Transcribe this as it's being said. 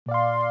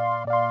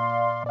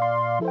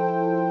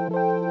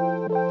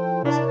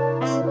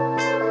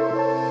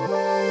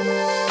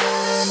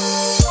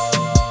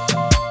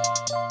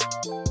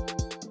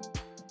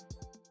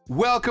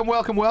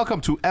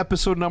Welcome to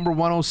episode number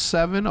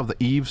 107 of the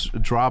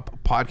Eavesdrop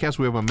podcast.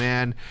 We have a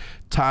man,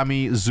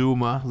 Tommy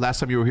Zuma.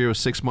 Last time you were here was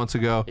 6 months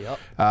ago. Yep.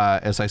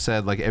 As I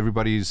said, like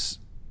everybody's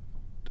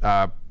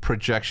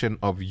projection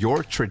of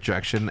your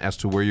trajectory as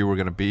to where you were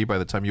going to be by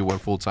the time you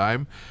went full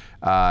time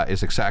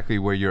is exactly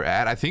where you're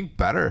at. I think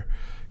better,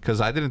 because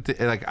I didn't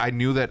I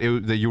knew that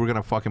that you were going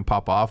to fucking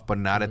pop off, but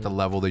not at the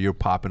level that you're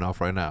popping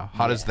off right now.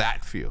 How does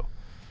that feel?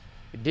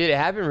 Dude, it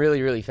happened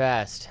really, really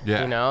fast,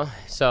 Yeah. you know?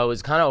 So it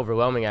was kind of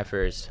overwhelming at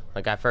first.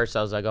 Like, at first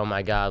I was like, oh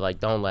my God,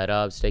 like, don't let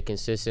up, stay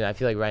consistent. I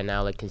feel like right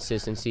now, like,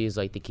 consistency is,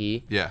 like, the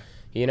key. Yeah.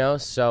 You know?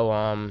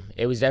 So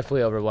it was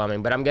definitely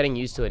overwhelming, but I'm getting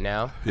used to it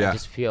now. Yeah. I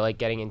just feel like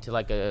getting into,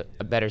 like, a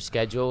better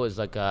schedule is,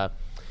 like,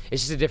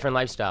 it's just a different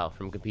lifestyle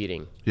from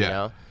competing, Yeah. you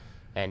know?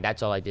 And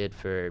that's all I did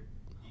for,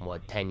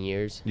 10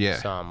 years? Yeah.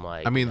 So I'm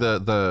like... I mean,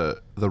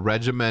 the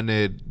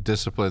regimented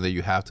discipline that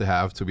you have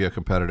to be a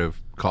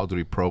competitive Call of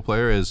Duty pro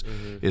player is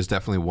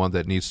definitely one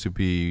that needs to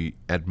be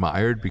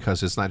admired,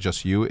 because it's not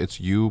just you, it's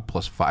you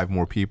plus 5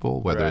 more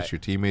people, whether it's Right. your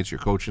teammates, your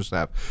coaching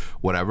staff,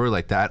 whatever.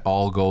 Like, that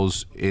all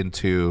goes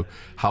into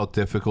how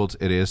difficult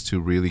it is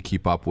to really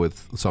keep up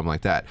with something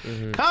like that.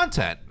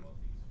 Content,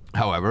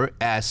 however,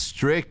 as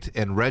strict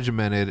and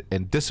regimented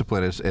and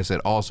disciplined as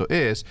it also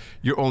is,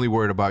 you're only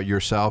worried about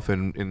yourself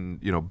and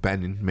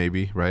Ben,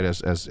 maybe, right,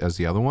 as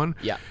the other one.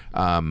 Yeah.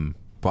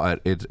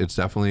 But it's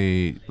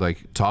definitely,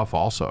 like, tough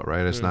also,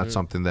 right? It's not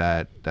something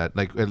that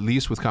like, at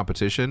least with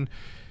competition,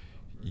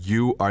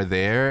 you are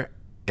there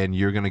and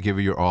you're gonna give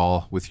it your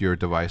all with your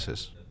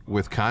devices.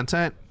 With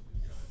content,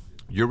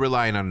 you're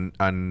relying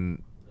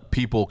on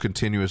people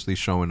continuously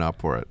showing up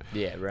for it.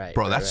 Yeah, right.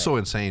 Bro, that's right. so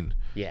insane.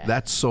 Yeah.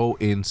 That's so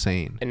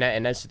insane. And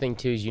that's the thing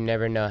too, is you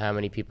never know how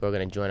many people are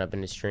gonna join up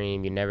in the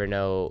stream. You never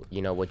know,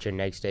 what your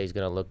next day is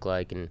gonna look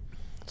like, and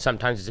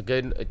sometimes it's a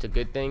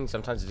good thing.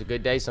 Sometimes it's a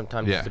good day.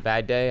 Sometimes Yeah. it's a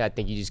bad day. I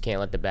think you just can't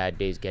let the bad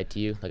days get to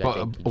you. Like, I Well,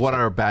 think you what just-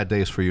 are bad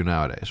days for you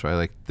nowadays, right?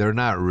 Like, they're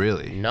not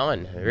really.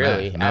 none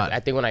really. None. I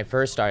think when I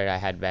first started, I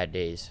had bad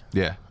days.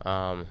 Yeah.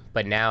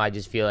 But now I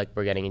just feel like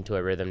we're getting into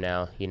a rhythm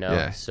now.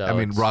 Yeah. So I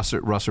mean, it's-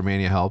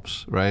 Rostermania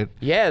helps, right?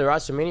 Yeah, the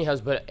roster mini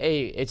helps, but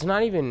hey, it's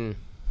not even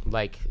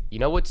like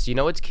what's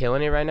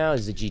killing it right now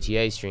is the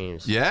GTA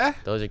streams. Yeah?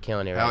 Those are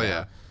killing it right Hell now.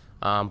 yeah.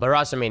 But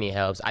WrestleMania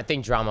helps. I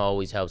think drama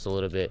always helps a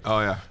little bit. Oh,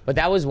 yeah. But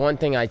that was one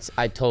thing I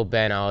told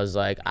Ben. I was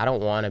like, I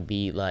don't want to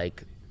be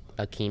like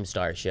a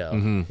Keemstar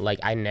show. Like,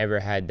 I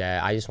never had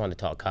that. I just wanted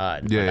to talk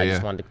COD. Yeah, I yeah.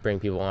 just wanted to bring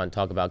people on,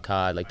 talk about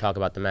COD, like talk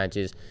about the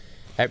matches.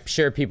 I'm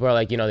sure people are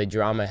like, the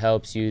drama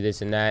helps you,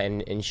 this and that,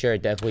 and sure,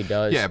 it definitely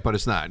does. Yeah, but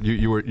it's not.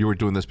 You were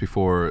doing this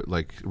before,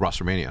 like,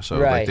 Rostermania, so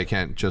like, Right. they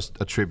can't just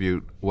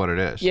attribute what it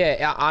is.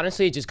 Yeah,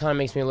 honestly, it just kind of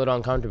makes me a little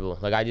uncomfortable.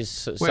 Like, I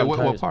just Wait, sometimes...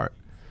 what part?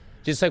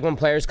 Just like when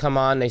players come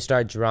on, they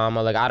start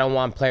drama. Like, I don't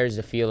want players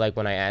to feel like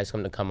when I ask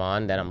them to come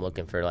on that I'm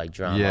looking for, like,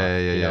 drama. Yeah.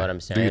 You know what I'm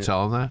saying? Do you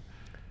tell them that?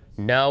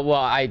 No, well,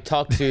 I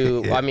talked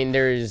to. I mean,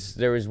 there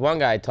was one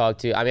guy I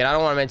talked to. I mean, I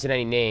don't want to mention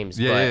any names,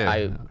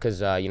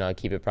 because I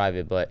keep it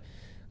private. But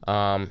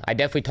I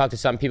definitely talked to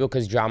some people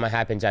because drama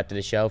happens after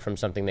the show from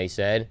something they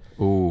said.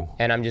 Ooh.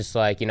 And I'm just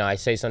like, I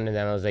say something to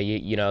them. I was like,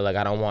 like,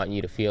 I don't want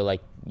you to feel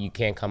like you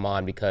can't come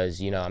on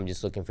because I'm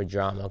just looking for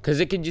drama. Because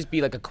it could just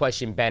be like a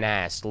question Ben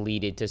asked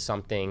lead it to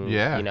something.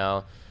 Yeah.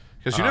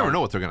 Because you never know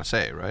what they're gonna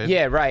say, right?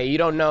 Yeah, right. You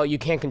don't know. You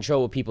can't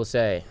control what people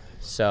say.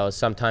 So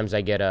sometimes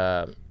I get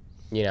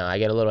I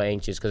get a little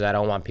anxious because I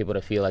don't want people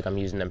to feel like I'm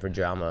using them for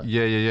drama.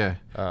 Yeah.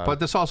 But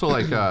there's also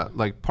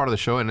like part of the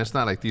show, and it's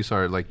not like these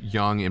are like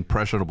young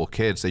impressionable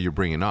kids that you're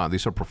bringing on.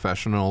 These are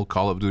professional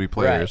Call of Duty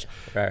players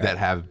Right. that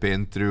have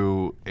been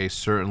through a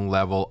certain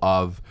level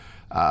of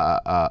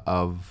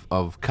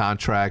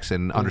contracts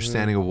and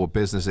understanding of what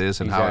business is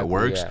and how it Exactly,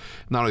 works. yeah.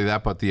 Not only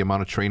that, but the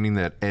amount of training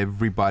that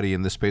everybody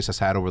in this space has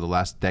had over the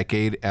last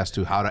decade as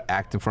to how to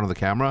act in front of the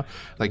camera.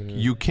 Like,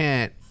 you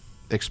can't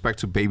expect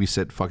to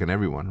babysit fucking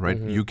everyone, right?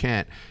 You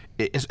can't,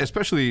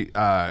 especially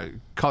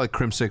call it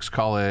Crim6,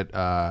 call it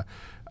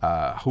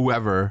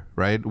whoever,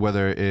 right?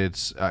 Whether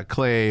it's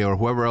Clay or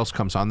whoever else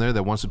comes on there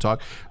that wants to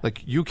talk.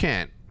 Like, you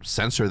can't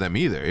censor them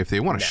either. If they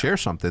want to share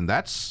something,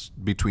 that's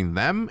between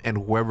them and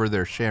whoever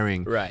they're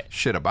sharing Right.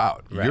 shit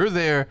about. Right. You're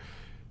there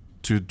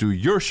to do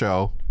your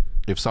show.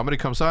 If somebody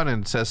comes on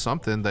and says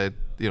something that,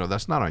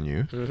 that's not on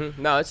you.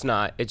 No, it's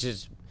not. It's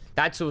just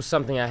that's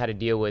something I had to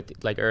deal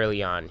with like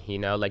early on.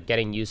 Like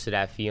getting used to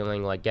that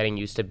feeling, like getting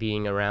used to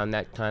being around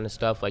that kind of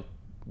stuff. Like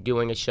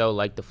doing a show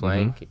like The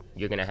Flank,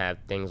 you're gonna have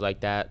things like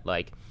that.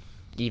 Like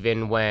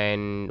even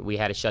when we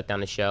had to shut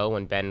down the show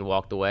when Ben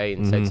walked away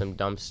and said some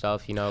dumb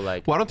stuff,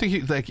 like, Well, I don't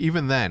think like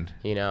even then.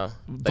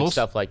 Like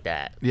stuff like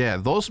that. Yeah,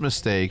 those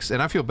mistakes,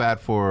 and I feel bad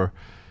for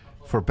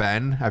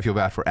Ben. I feel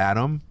bad for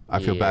Adam. I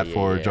feel bad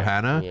for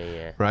Johanna.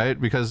 Yeah. Right?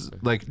 Because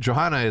like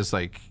Johanna is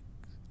like,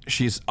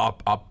 she's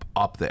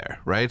up there,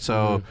 right?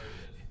 So,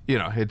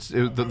 it's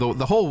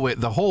the whole way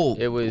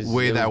It was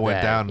that went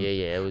bad. down.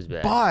 Yeah, it was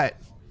bad. But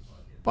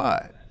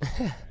but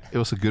it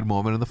was a good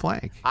moment in the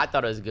flank. I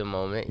thought it was a good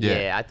moment. Yeah.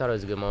 Yeah, I thought it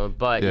was a good moment.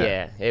 But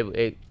Yeah.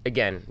 it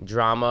again,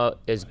 drama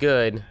is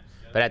good,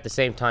 but at the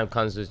same time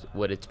comes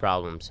with its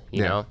problems,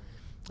 you Yeah.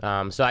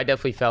 know? So I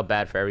definitely felt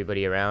bad for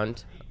everybody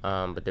around,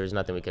 but there was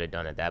nothing we could have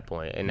done at that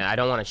point. And I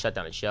don't want to shut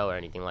down the show or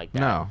anything like that.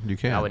 No, you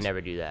can't. I would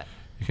never do that.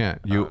 You can't.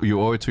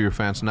 You owe it to your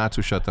fans not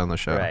to shut down the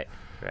show. Right.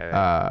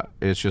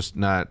 It's just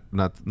not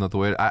the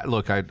way.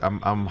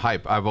 I'm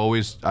hype. I've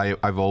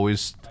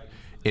always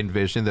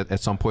envisioned that at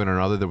some point or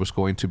another there was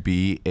going to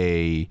be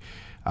a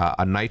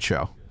night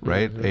show,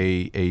 right?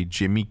 A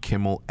Jimmy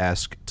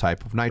Kimmel-esque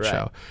type of night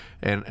show.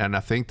 And I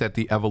think that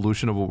the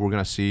evolution of what we're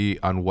going to see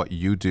on what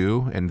you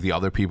do and the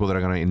other people that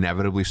are going to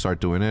inevitably start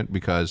doing it,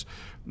 because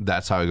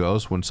that's how it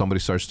goes. When somebody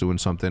starts doing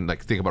something,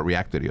 like think about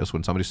react videos.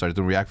 When somebody started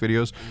doing react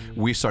videos,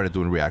 we started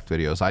doing react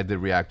videos. I did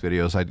react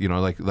videos.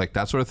 Like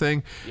that sort of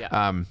thing.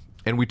 Yeah.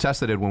 And we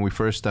tested it when I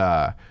first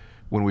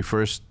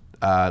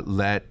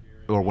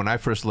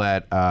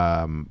let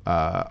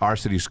Our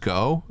Cities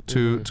Go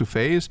to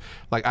FaZe.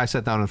 Like I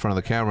sat down in front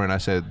of the camera and I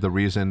said the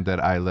reason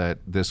that I let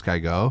this guy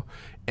go,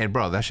 and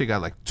bro, that shit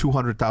got like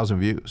 200,000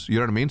 views. You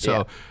know what I mean?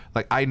 So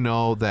like I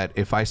know that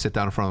if I sit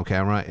down in front of the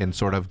camera and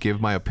sort of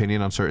give my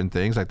opinion on certain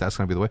things, like that's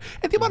gonna be the way.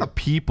 And the amount of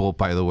people,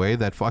 by the way,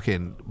 that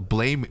fucking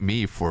blame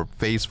me for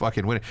FaZe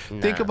fucking winning.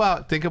 Nah. Think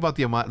about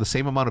the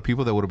same amount of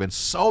people that would have been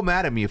so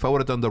mad at me if I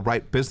would have done the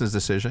right business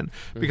decision.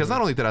 Because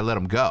not only did I let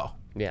him go,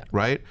 Yeah.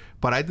 right?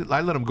 But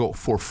I let him go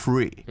for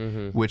free,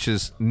 which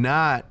is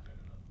not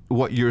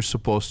what you're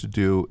supposed to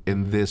do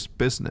in this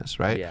business,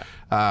 right?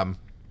 Yeah.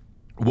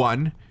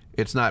 One,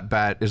 it's not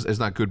bad. It's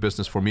not good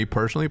business for me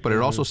personally, but it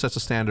also sets a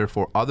standard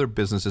for other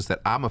businesses that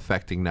I'm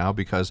affecting now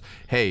because,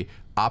 hey,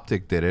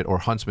 Optic did it or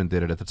Huntsman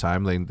did it at the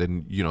time.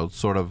 Then you know,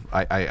 sort of,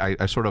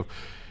 I sort of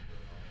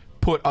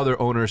put other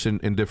owners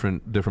in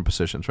different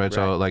positions, right?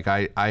 So like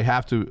I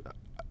have to.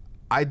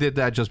 I did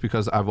that just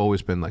because I've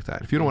always been like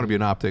that. If you don't want to be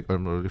an Optic,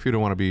 or if you don't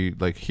want to be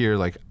like here,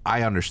 like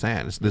I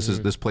understand.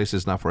 This place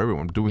is not for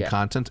everyone. Doing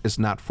content is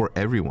not for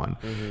everyone.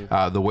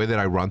 The way that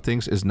I run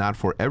things is not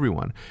for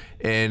everyone.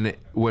 And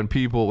when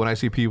I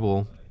see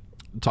people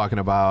talking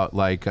about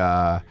like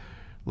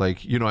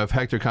you know, if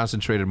Hector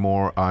concentrated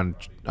more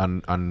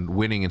on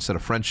winning instead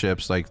of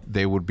friendships, like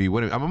they would be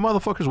winning. I'm a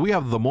motherfuckers. We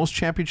have the most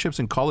championships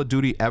in Call of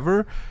Duty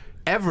ever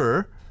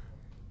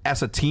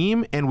as a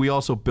team, and we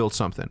also built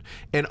something.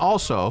 And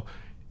also,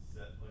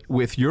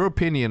 with your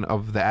opinion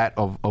of that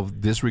of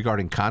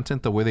disregarding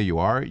content the way that you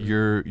are,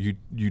 you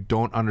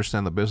don't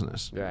understand the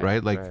business,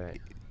 right?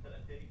 Like,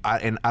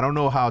 I don't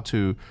know how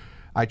to.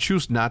 I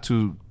choose not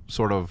to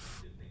sort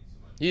of.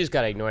 You just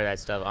gotta ignore that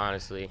stuff,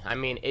 honestly. I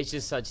mean, it's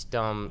just such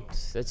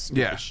that's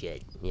stupid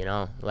shit, you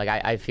know. Like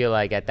I feel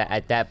like at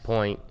that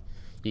point,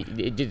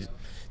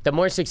 the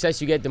more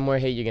success you get, the more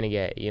hate you're gonna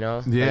get, you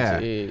know. Yeah,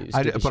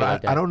 I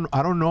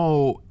don't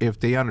know if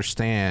they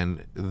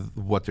understand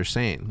what they're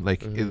saying.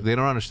 Like if they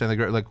don't understand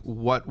like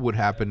what would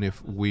happen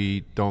if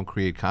we don't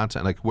create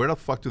content. Like where the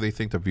fuck do they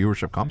think the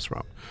viewership comes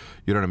from?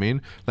 You know what I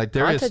mean? Like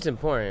content's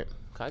important.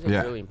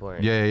 Content's really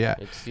important. Yeah.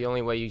 It's the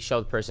only way you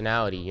show the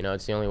personality. You know,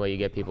 it's the only way you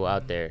get people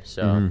out there.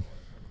 So.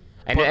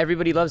 And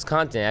everybody loves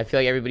content. I feel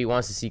like everybody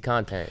wants to see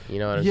content. You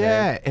know what I'm saying?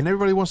 Yeah, and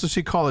everybody wants to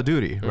see Call of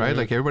Duty, right?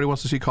 Like everybody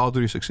wants to see Call of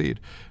Duty succeed.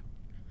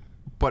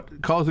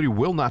 But Call of Duty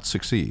will not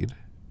succeed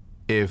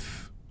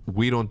if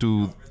we don't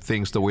do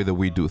things the way that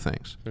we do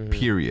things,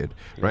 period.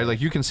 Right?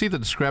 Like you can see the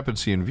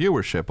discrepancy in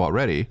viewership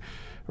already,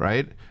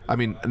 right? I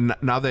mean,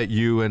 now that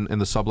you and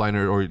the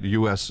subliner, or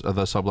you as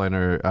the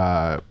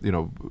subliner, you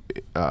know,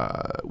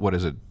 what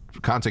is it?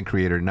 Content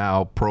creator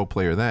now, pro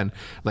player then,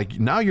 like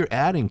now you're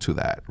adding to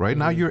that, right?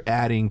 Now you're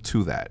adding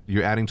to that.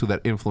 You're adding to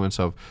that influence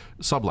of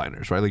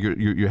subliners, right? Like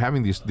you're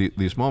having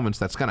these moments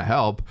that's gonna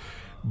help,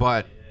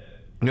 but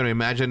you know,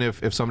 imagine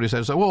if somebody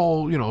says,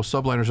 well, you know,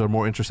 subliners are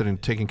more interested in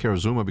taking care of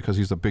Zuma because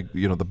he's the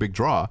big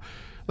draw.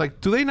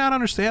 Like, do they not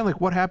understand like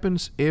what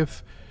happens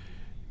if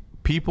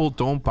people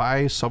don't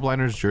buy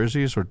subliners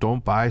jerseys or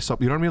don't buy you know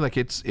what I mean? Like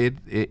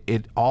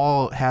it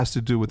all has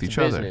to do with each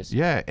other.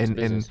 Yeah,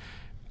 and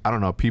I don't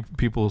know.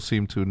 People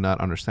seem to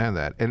not understand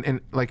that,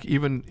 and like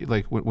even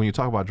like when you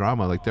talk about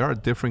drama, like there are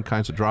different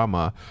kinds of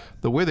drama.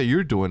 The way that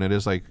you're doing it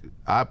is like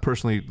I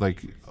personally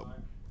like.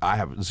 I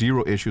have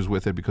zero issues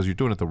with it because you're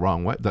doing it the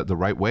wrong way, the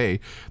right way.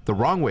 The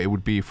wrong way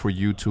would be for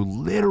you to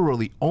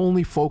literally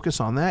only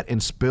focus on that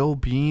and spill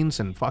beans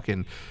and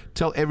fucking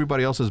tell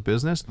everybody else's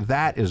business.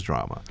 That is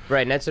drama.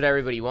 Right, and that's what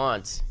everybody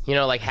wants. You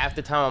know, like half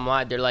the time I'm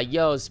live, they're like,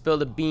 yo, spill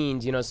the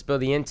beans, you know, spill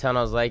the intel. And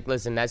I was like,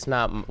 listen, that's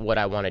not what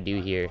I want to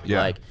do here.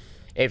 Yeah. Like,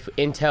 if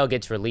intel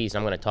gets released,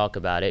 I'm going to talk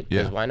about it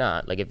because why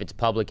not? Like, if it's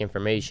public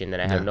information, then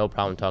I have no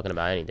problem talking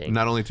about anything.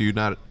 Not only do you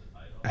not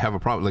have a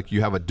problem. Like,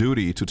 you have a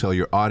duty to tell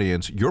your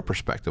audience your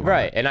perspective.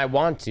 Right, on it. and I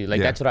want to. Like,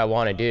 Yeah. that's what I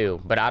want to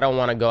do. But I don't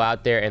want to go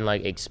out there and,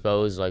 like,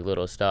 expose, like,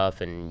 little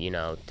stuff and,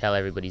 tell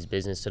everybody's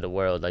business to the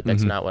world. Like,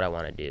 that's not what I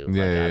want to do.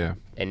 Yeah, Like, yeah.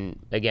 And,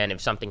 again,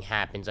 if something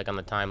happens, like, on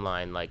the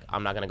timeline, like,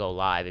 I'm not going to go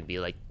live and be,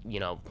 like,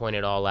 point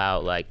it all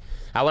out. Like,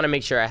 I want to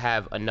make sure I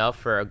have enough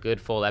for a good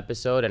full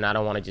episode, and I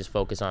don't want to just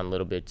focus on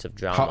little bits of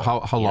drama.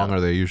 How long are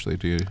they usually?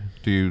 Do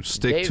you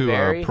stick They to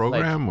vary, a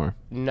program like, or?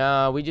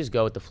 No, we just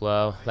go with the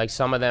flow. Like,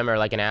 some of them are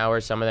like an hour,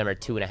 some of them are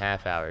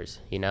 2.5 hours.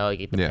 Like,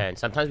 it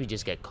depends. Sometimes we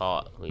just get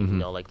caught,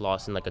 like,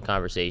 lost in, like, a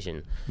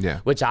conversation. Yeah.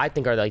 Which I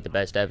think are, like, the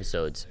best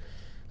episodes.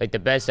 Like, the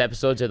best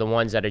episodes are the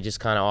ones that are just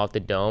kind of off the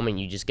dome and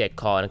you just get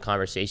caught in a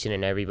conversation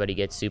and everybody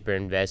gets super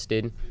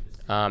invested.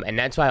 And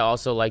that's why I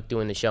also like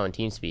doing the show in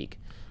TeamSpeak.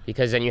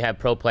 Because then you have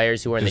pro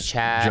players who are in the Just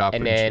chat,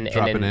 dropping in.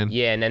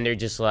 and then they're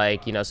just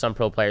like, some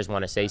pro players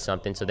want to say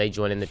something, so they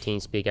join in the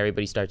TeamSpeak.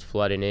 Everybody starts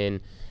flooding in.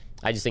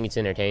 I just think it's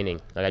entertaining.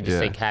 Like, I just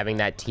think having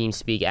that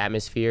TeamSpeak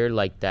atmosphere,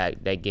 like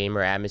that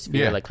gamer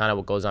atmosphere, like kind of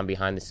what goes on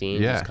behind the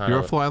scenes. Yeah, you're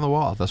a fly on the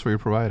wall. That's what you're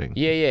providing.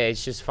 Yeah.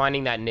 It's just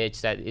finding that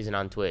niche that isn't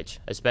on Twitch,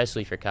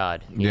 especially for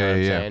COD. You know what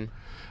I'm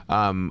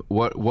saying?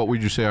 What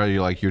would you say are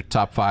your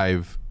top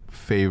 5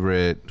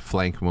 favorite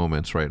flank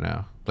moments right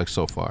now? Like,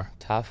 so far.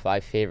 Top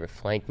 5 favorite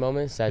flank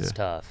moments? That's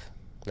tough.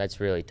 That's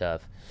really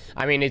tough.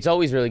 I mean, it's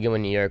always really good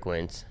when New York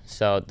wins.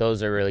 So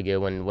those are really good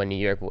when New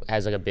York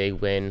has, like, a big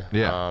win.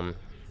 Yeah.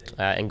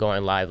 And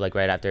going live, like,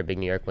 right after a big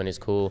New York win is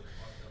cool.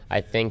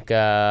 I think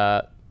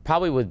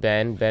probably with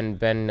Ben.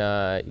 Ben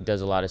does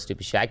a lot of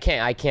stupid shit.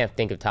 I can't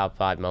think of top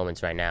 5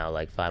 moments right now,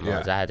 like 5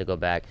 moments. I had to go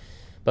back.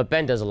 But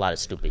Ben does a lot of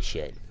stupid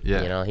shit.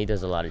 Yeah. He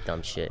does a lot of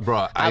dumb shit.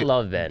 Bro, I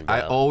love Ben, bro.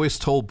 I always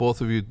told both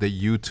of you that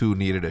you two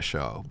needed a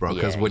show, bro.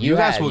 Because when you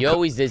guys you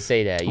always did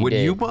say that.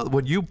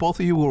 when you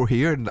both of you were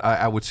here, and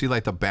I would see,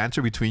 like, the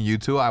banter between you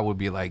two, I would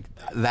be like,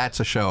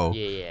 that's a show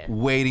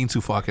waiting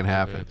to fucking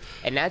happen.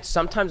 And that's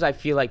sometimes I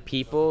feel like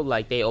people,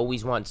 like, they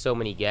always want so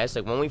many guests.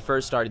 Like, when we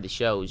first started the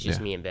show, it was just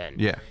me and Ben.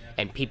 Yeah.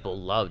 And people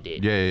loved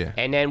it. Yeah.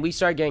 And then we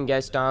started getting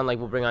guests on. Like,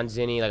 we'll bring on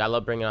Zinni. Like, I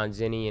love bringing on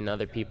Zinni and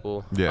other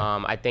people.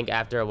 Yeah. I think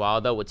after a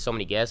while, though, with so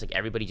many guests, like,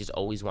 everybody just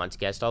always wants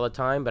guests all the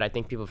time. But I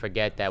think people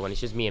forget that when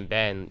it's just me and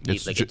Ben,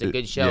 it's a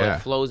good show. Yeah. It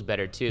flows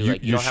better, too. You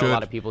Like, you don't have a should-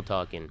 lot of people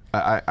talking.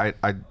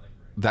 I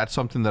that's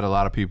something that a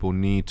lot of people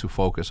need to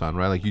focus on,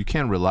 right? Like, you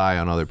can't rely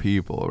on other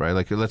people, right?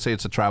 Like, let's say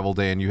it's a travel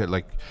day and you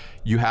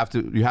have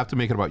to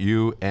make it about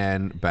you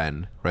and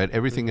Ben, right?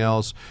 Everything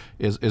else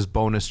is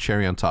bonus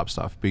cherry on top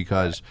stuff,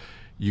 because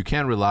you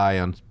can't rely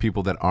on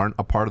people that aren't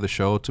a part of the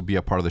show to be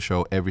a part of the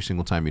show every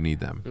single time you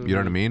need them. You know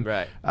what I mean?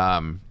 Right.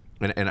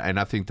 And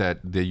I think that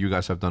you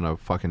guys have done a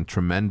fucking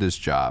tremendous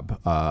job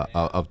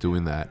of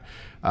doing that.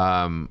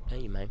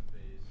 Thank you, man.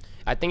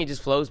 I think it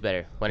just flows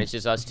better when it's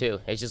just us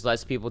two. It's just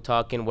less people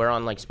talking. We're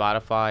on, like,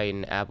 Spotify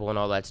and Apple and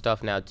all that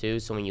stuff now too.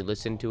 So when you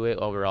listen to it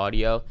over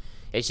audio,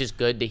 it's just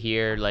good to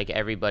hear, like,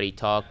 everybody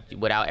talk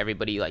without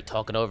everybody, like,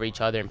 talking over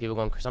each other and people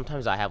going.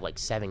 Sometimes I have, like,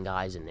 7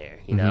 guys in there,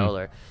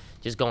 or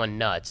just going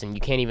nuts, and you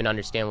can't even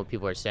understand what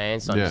people are saying.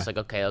 So I'm just like,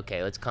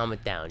 okay, let's calm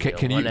it down. Do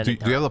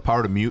you have the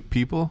power to mute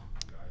people?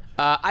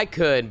 I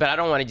could, but I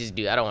don't want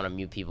to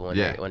mute people when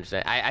they're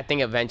understand. I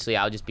think eventually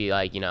I'll just be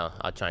like,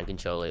 I'll try and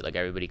control it. Like,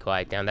 everybody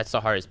quiet down. That's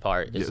the hardest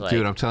part. Dude,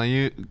 I'm telling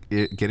you,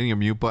 getting a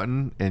mute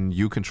button and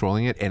you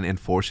controlling it and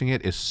enforcing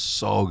it is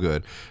so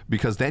good,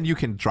 because then you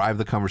can drive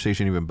the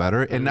conversation even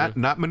better and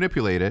not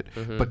manipulate it,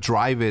 but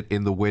drive it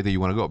in the way that you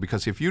want to go.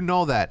 Because if you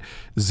know that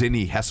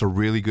Zinni has a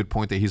really good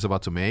point that he's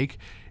about to make,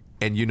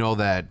 and you know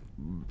that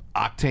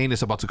Octane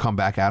is about to come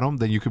back at him,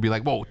 then you could be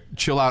like, whoa,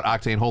 chill out,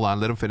 Octane, hold on,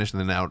 let him finish,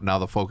 and then now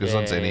the focus is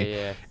on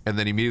Zinni. And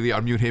then immediately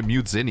unmute him,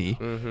 mute Zinni,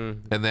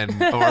 and then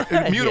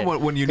or mute him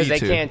when you need to.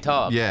 Because they can't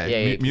talk.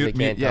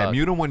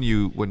 Mute him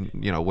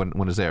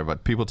when it's there.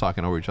 But people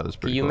talking over each other is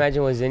pretty Can you cool.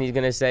 imagine what Zinni's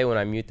gonna say when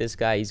I mute this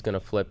guy? He's gonna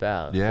flip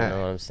out. Yeah. You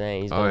know what I'm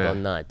saying? He's gonna go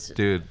nuts.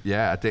 Dude,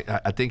 yeah,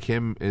 I think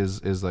him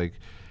is like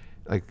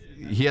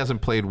he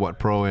hasn't played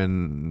pro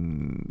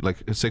in like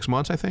 6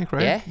 months, I think,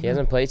 right? Yeah, he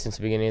hasn't played since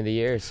the beginning of the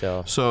year,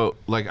 so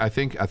like I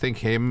think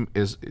him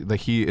is like,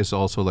 he is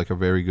also like a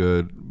very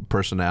good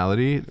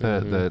personality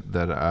that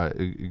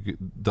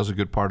does a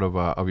good part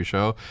of your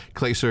show.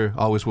 Clayser,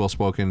 always well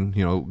spoken,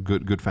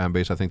 good fan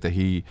base. I think that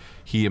he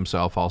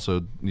himself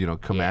also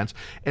commands.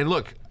 And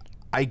look,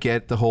 I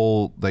get the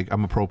whole, like,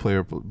 I'm a pro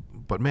player,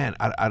 but man,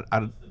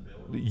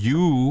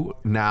 you,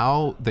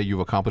 now that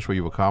you've accomplished what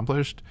you've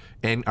accomplished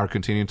and are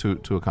continuing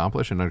to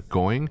accomplish and are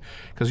going,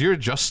 because you're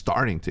just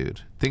starting,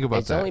 dude. Think about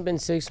that. It's only been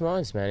 6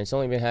 months, man. It's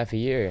only been half a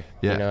year.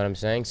 Yeah. You know what I'm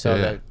saying?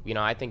 So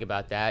Yeah. I think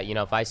about that.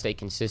 If I stay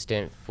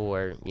consistent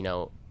for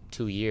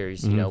 2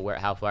 years,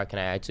 how far can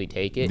I actually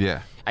take it?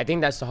 Yeah. I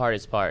think that's the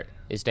hardest part,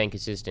 is staying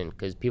consistent,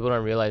 because people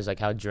don't realize, like,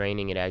 how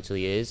draining it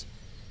actually is.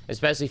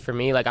 Especially for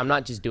me, like, I'm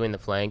not just doing the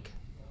flank.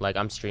 Like,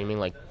 I'm streaming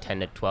like 10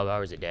 to 12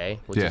 hours a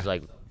day, which is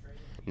like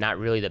not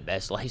really the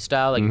best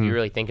lifestyle. Like, if you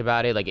really think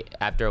about it, like,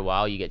 after a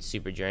while you get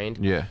super drained.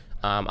 Yeah.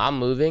 I'm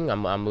moving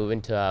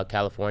to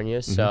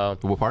California, so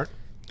What part?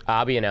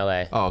 I'll be in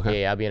LA. Oh,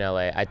 okay. Yeah, I'll be in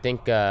LA. I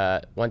think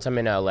once I'm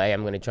in LA,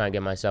 I'm gonna try and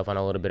get myself on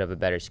a little bit of a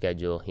better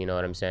schedule. You know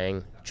what I'm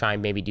saying? Try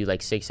and maybe do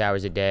like 6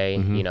 hours a day.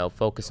 Mm-hmm. You know,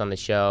 focus on the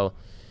show.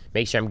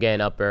 Make sure I'm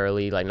getting up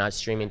early, like not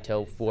streaming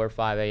till 4 or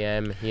 5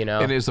 a.m. You know.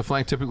 And is the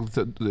flank typically?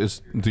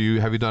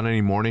 Have you done any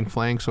morning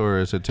flanks, or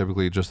is it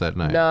typically just at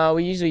night? No,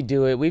 we usually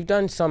do it. We've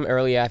done some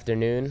early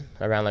afternoon,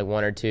 around like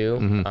 1 or 2,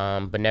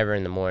 Mm-hmm. but never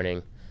in the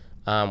morning.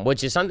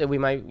 Which is something we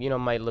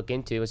might look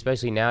into,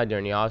 especially now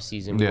during the off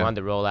season. We Yeah. wanted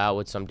to roll out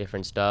with some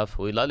different stuff.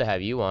 We'd love to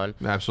have you on.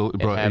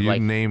 Absolutely, and bro. have, You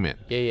like- name it.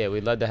 Yeah,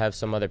 we'd love to have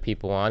some other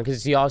people on because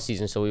it's the off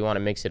season, so we want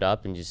to mix it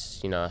up and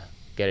just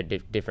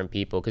get different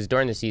people. Because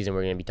during the season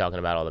we're going to be talking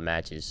about all the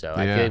matches, so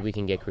I Yeah. feel like we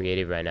can get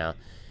creative right now.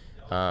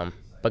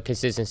 But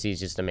consistency is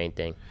just the main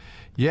thing.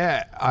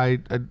 Yeah,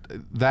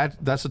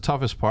 that's the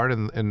toughest part,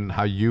 and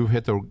how you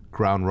hit the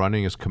ground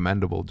running is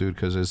commendable, dude.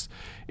 Because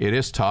it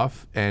is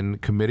tough,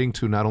 and committing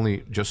to not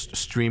only just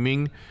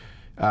streaming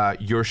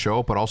your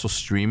show, but also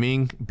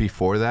streaming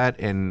before that,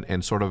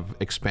 and sort of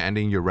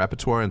expanding your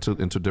repertoire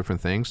into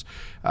different things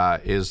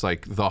is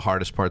like the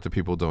hardest part that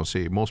people don't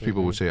see. Most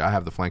people would say, I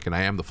have the flank and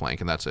I am the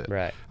flank, and that's it.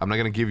 Right. I'm not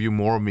going to give you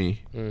more of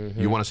me.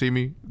 You want to see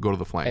me? Go to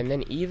the flank. And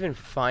then even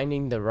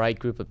finding the right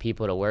group of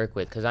people to work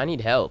with, because I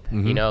need help,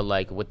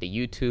 like with the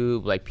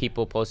YouTube, like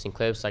people posting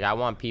clips. Like I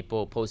want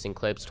people posting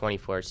clips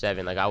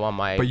 24/7. Like I want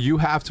my. But you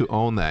have to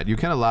own that. You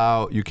cannot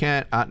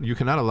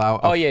allow.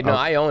 Oh yeah, no,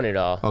 I own it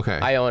all. Okay.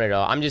 I own it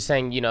all. I'm just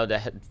saying,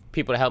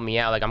 people to help me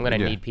out. Like I'm gonna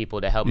Yeah. need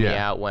people to help me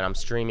Yeah. out when I'm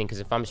streaming,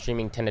 because if I'm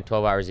streaming 10 to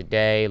 12 hours a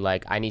day,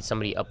 like I need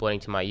somebody uploading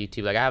to my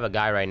YouTube. Like I have a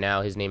guy right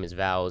now, his name is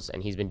Vals,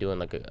 and he's been doing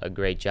like a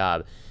great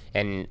job.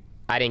 And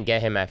I didn't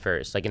get him at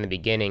first. Like in the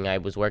beginning, I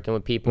was working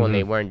with people and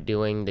they weren't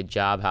doing the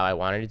job how I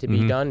wanted it to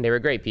be done. They were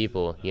great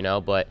people,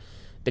 but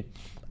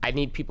I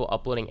need people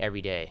uploading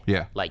every day.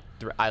 Yeah. Like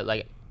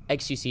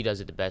XUC does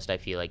it the best. I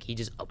feel like he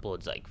just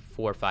uploads like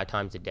 4 or 5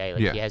 times a day.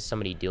 Like Yeah. he has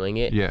somebody doing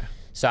it. Yeah.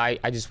 So I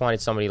just wanted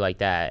somebody like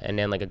that. And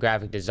then like a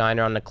graphic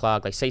designer on the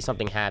clock. Like say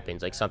something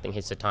happens, like something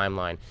hits the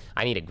timeline.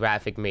 I need a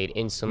graphic made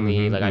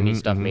instantly. I need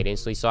stuff made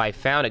instantly. So I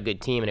found a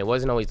good team, and it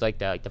wasn't always like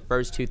that. Like the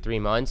first 2-3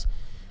 months,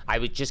 I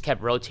just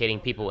kept rotating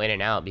people in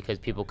and out because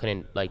people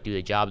couldn't like do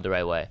the job the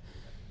right way.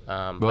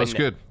 Well, that's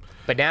good.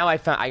 But now I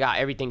got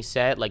everything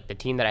set. Like the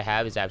team that I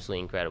have is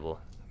absolutely incredible.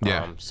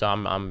 Yeah. So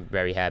I'm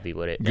very happy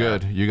with it.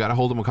 Good. You got to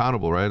hold them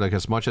accountable, right? Like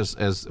as much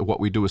as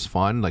what we do is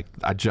fun, like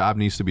a job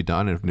needs to be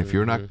done. And if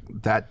you're not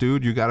that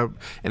dude, you got to.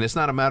 And it's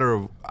not a matter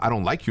of I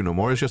don't like you no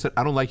more. It's just that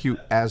I don't like you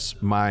as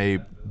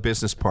my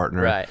business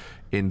partner Right.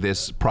 in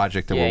this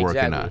project that we're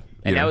working on.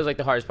 And you that know? was like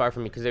the hardest part for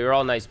me because they were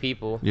all nice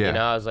people. Yeah.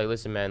 I was like,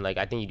 listen, man, like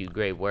I think you do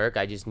great work.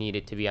 I just need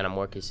it to be on a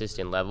more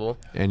consistent level.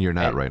 And you're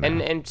not right now.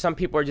 And some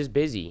people are just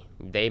busy.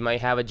 They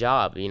might have a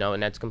job,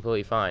 and that's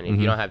completely fine. If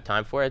you don't have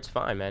time for it, it's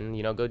fine, man.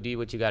 Go do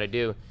what you got to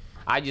do.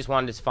 I just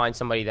wanted to find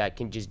somebody that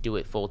can just do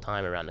it full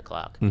time around the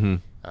clock.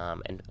 And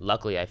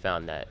luckily, I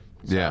found that.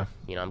 So, Yeah.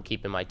 I'm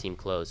keeping my team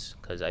close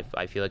because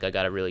I feel like I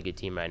got a really good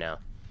team right now.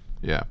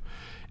 Yeah.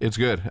 It's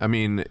good. I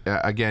mean,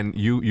 again,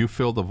 you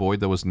filled the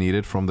void that was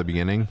needed from the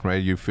beginning,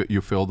 right? You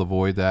filled the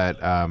void that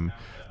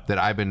that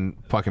I've been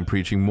fucking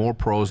preaching. More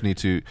pros need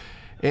to,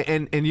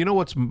 and you know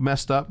what's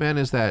messed up, man,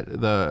 is that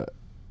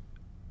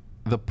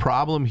the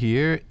problem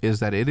here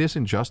is that it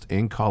isn't just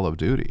in Call of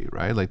Duty,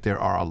 right? Like there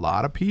are a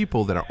lot of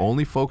people that are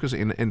only focused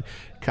in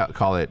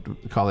call it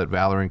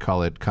Valorant,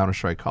 call it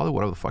Counter-Strike, call it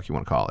whatever the fuck you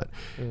want to call it.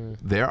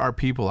 There are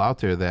people out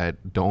there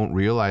that don't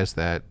realize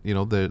that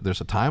there's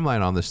a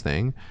timeline on this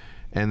thing.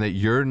 And that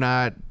you're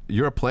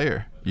a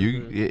player.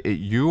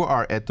 You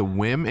are at the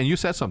whim, and you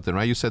said something,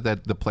 right? You said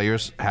that the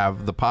players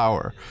have the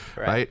power,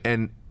 right?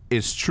 And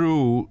it's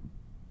true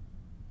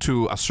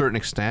to a certain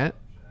extent.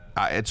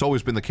 It's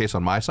always been the case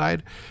on my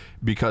side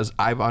because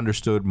I've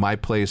understood my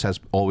place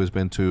has always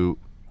been to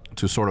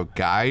sort of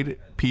guide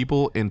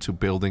people into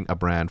building a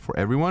brand for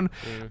everyone,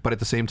 but at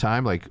the same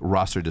time, like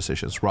roster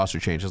decisions, roster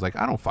changes. Like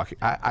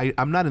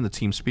I'm not in the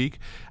team speak.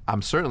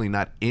 I'm certainly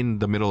not in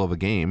the middle of a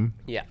game.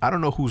 Yeah. I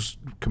don't know who's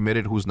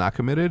committed, who's not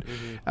committed,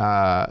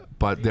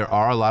 but there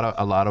are a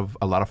lot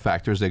of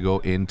factors that go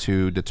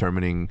into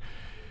determining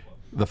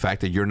the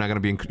fact that you're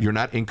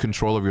not in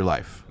control of your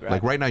life. Right.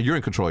 Like right now, you're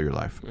in control of your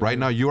life. Right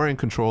now, you are in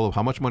control of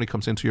how much money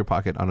comes into your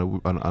pocket on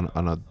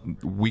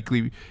a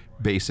weekly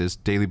basis,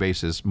 daily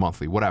basis,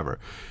 monthly, whatever.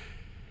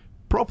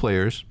 Pro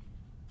players,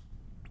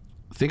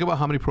 think about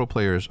how many pro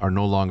players are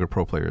no longer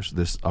pro players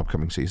this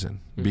upcoming season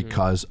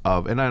because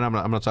of, and I'm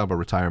not talking about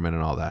retirement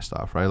and all that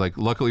stuff, right? Like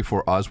luckily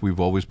for us,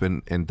 we've always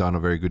been and done a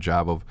very good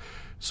job of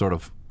sort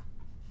of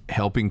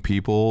helping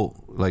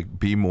people like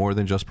be more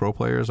than just pro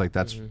players. Like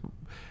that's,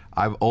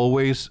 I've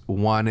always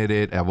wanted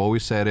it. I've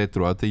always said it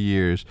throughout the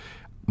years.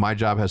 My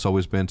job has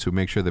always been to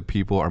make sure that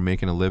people are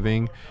making a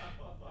living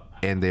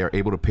and they are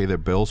able to pay their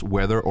bills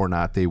whether or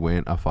not they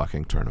win a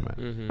fucking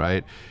tournament,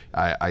 right?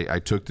 I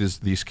took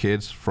these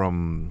kids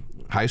from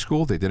high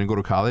school. They didn't go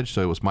to college,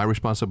 so it was my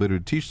responsibility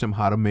to teach them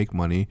how to make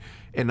money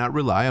and not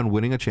rely on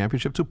winning a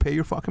championship to pay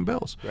your fucking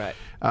bills. Right.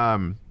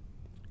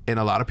 And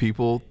a lot of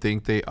people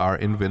think they are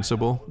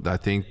invincible. I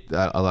think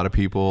that a lot of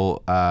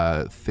people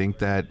think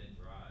that,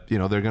 you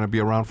know, they're going to be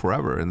around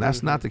forever, and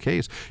that's not the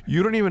case.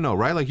 You don't even know,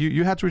 right? Like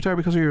you had to retire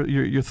because of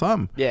your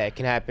thumb. Yeah, it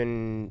can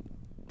happen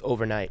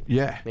overnight.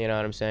 Yeah. You know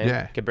what I'm saying?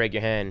 Yeah. It could break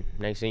your hand.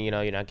 Next thing you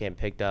know, you're not getting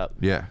picked up.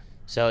 Yeah.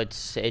 So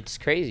it's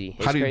crazy.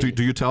 It's How do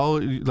crazy. you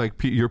tell like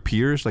your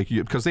peers, like,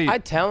 because they? I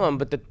tell them,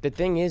 but the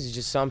thing is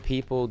just some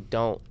people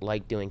don't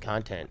like doing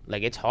content.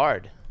 Like, it's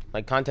hard.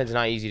 Like, content's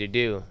not easy to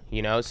do.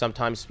 You know,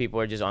 sometimes people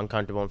are just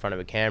uncomfortable in front of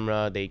a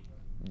camera.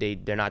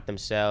 They're not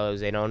themselves.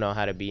 They don't know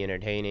how to be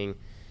entertaining.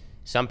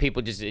 Some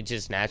people it's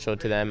just natural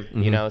to them,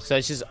 you know? So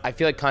it's just, I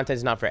feel like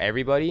content's not for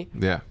everybody.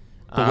 Yeah.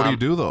 But what do you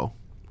do though?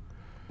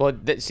 Well,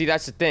 see,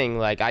 that's the thing.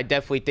 Like, I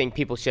definitely think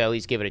people should at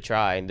least give it a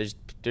try. And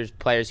there's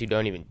players who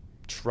don't even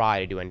try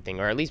to do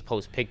anything, or at least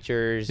post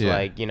pictures,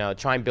 like, you know,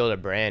 try and build a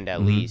brand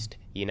at least,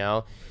 you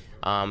know?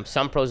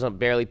 Some pros don't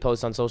barely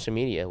post on social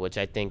media, which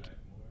I think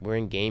we're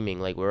in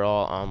gaming. Like, we're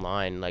all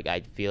online. Like,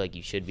 I feel like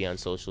you should be on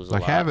socials a lot.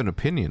 Like, have an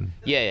opinion.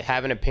 Yeah,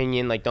 have an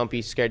opinion. Like, don't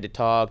be scared to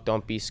talk.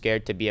 Don't be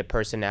scared to be a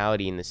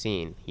personality in the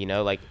scene. You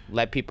know, like,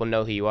 let people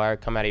know who you are.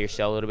 Come out of your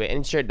shell a little bit.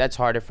 And sure, that's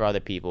harder for other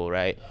people,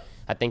 right?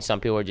 I think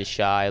some people are just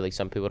shy. Like,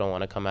 some people don't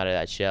want to come out of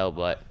that shell.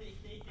 But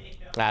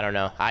I don't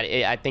know.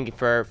 I think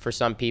for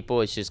some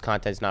people, it's just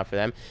content's not for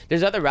them.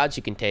 There's other routes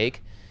you can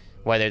take,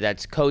 whether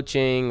that's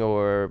coaching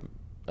or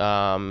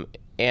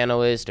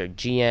analyst or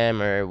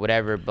GM or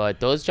whatever,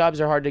 but those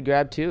jobs are hard to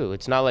grab too.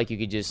 It's not like you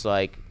could just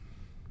like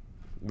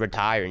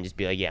retire and just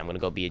be like, yeah, I'm gonna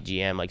go be a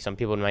GM. Like, some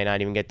people might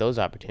not even get those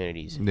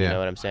opportunities. You know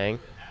what I'm saying?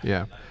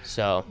 Yeah.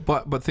 So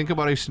But think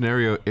about a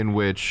scenario in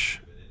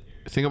which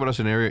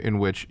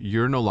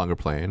you're no longer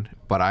playing,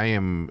 but I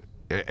am.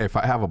 If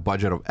I have a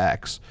budget of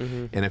X,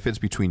 and if it's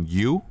between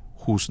you,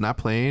 who's not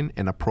playing,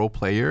 and a pro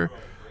player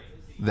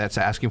that's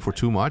asking for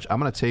too much, I'm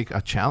gonna take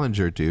a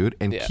challenger, dude,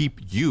 and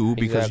keep you,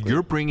 because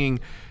you're bringing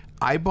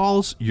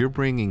eyeballs, you're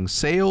bringing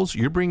sales,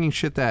 you're bringing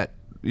shit that,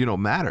 you know,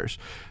 matters.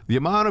 The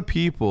amount of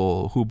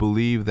people who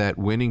believe that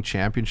winning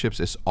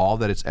championships is all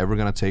that it's ever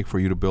going to take for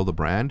you to build a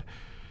brand,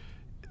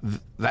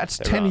 that's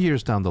 10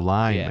 years down the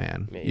line,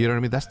 man. You know what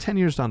I mean? That's 10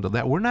 years down the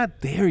line. We're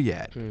not there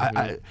yet.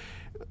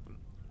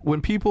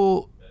 When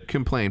people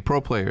complain,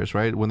 pro players,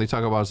 right, when they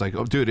talk about, it's like,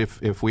 oh, dude,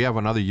 if we have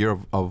another year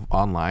of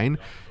online,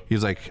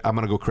 he's like, I'm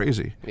going to go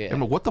crazy.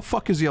 I'm like, what the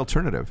fuck is the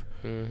alternative?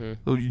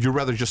 You'd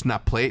rather just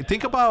not play?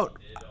 Think about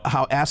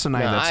how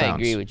asinine that sounds. I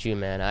agree with you,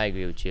 man. I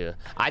agree with you.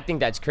 I think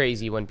that's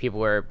crazy when people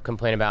were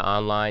complaining about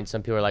online.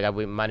 Some people are like,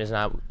 we might as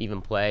not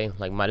even play.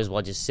 Like, might as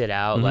well just sit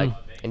out, like,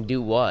 and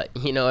do what?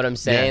 You know what I'm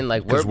saying?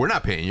 Like, because we're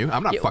not paying you.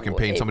 I'm not fucking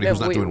paying somebody who's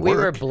not doing work. We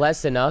were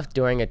blessed enough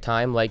during a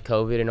time like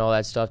COVID and all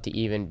that stuff to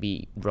even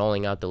be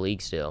rolling out the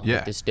league still. Yeah.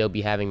 Like, to still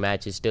be having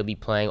matches, still be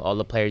playing, all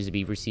the players to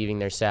be receiving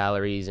their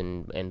salaries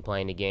and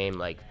playing the game.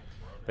 Like,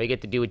 but you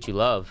get to do what you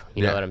love.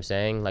 You know what I'm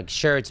saying? Like,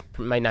 sure, it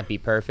might not be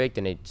perfect,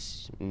 and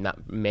it's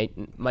might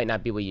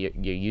not be what you're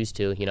used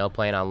to, you know,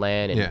 playing on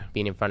land and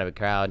being in front of a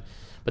crowd.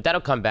 But that'll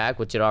come back,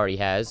 which it already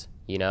has.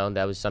 You know,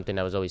 that was something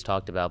that was always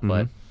talked about.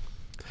 But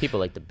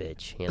people like the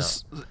bitch, you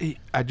know.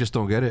 I just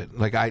don't get it.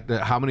 Like,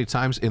 how many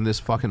times in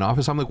this fucking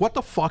office, I'm like, what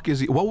the fuck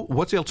is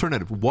what's the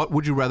alternative? What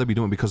would you rather be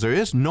doing? Because there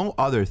is no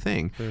other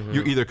thing.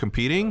 You're either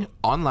competing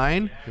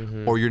online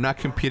or you're not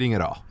competing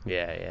at all.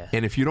 Yeah.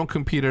 And if you don't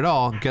compete at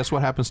all, guess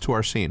what happens to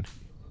our scene?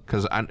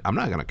 Because I'm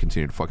not going to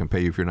continue to fucking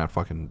pay you if you're not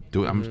fucking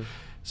doing I'm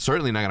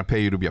certainly not going to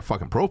pay you to be a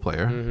fucking pro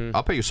player.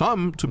 I'll pay you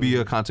some to be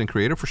a content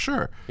creator for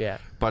sure. Yeah.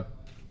 But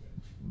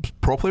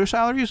pro player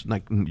salaries,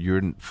 like,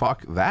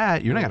 fuck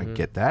that. You're not gonna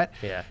get that.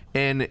 Yeah.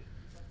 And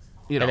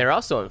you know, and they're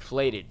also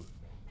inflated.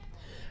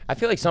 I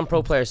feel like some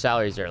pro player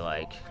salaries are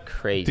like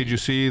crazy. Did you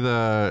see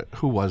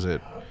who was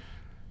it?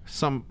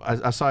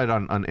 I saw it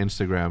on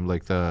Instagram,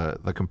 like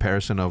the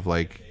comparison of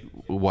like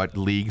what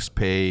leagues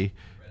pay,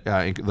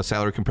 the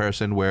salary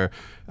comparison where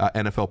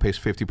NFL pays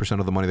 50%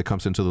 of the money that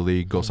comes into the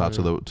league goes out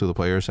to the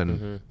players,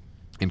 and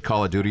in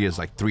Call of Duty is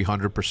like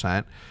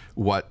 300%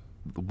 what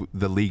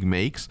the league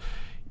makes.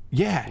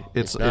 Yeah,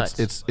 it's nuts.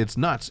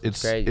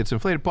 It's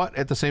inflated, but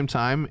at the same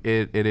time,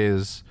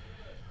 there's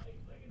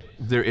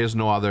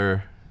no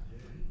other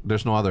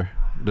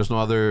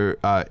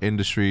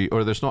industry,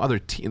 or there's no other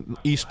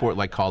esport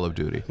like Call of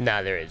Duty.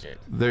 No, there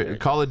isn't.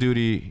 Call of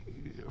Duty,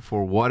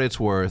 for what it's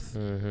worth,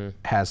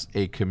 has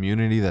a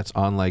community that's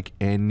unlike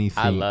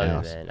anything else. I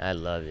love it, man. I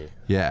love it.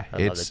 Yeah,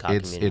 it's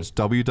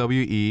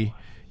WWE.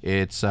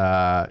 It's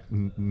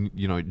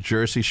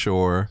Jersey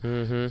Shore.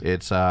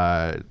 It's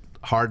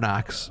Hard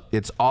Knocks.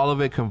 It's all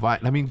of it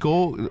combined. I mean,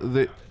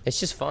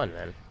 it's just fun,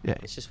 man. Yeah,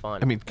 it's just fun.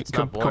 I mean,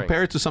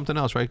 compare it to something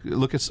else, right?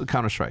 Look at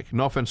Counter-Strike.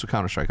 No offense to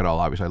Counter-Strike at all.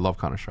 Obviously, I love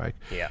Counter-Strike.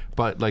 Yeah.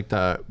 But like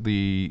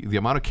the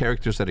amount of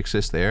characters that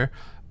exist there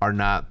are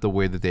not the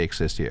way that they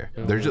exist here.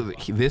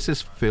 This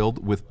is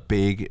filled with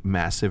big,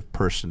 massive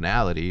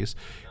personalities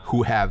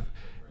who have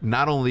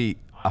not only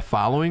a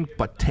following,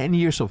 but 10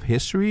 years of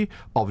history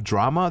of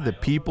drama that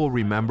people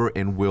remember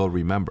and will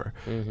remember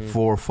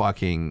for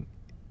fucking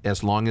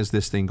as long as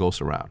this thing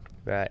goes around.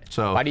 Right.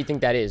 So why do you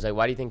think that is? Like,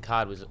 why do you think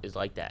COD is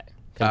like that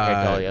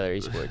compared to all the other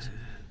esports?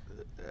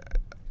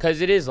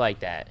 Because it is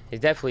like that.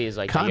 It definitely is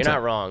like that. You're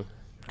not wrong.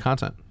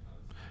 Content.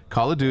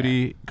 Call of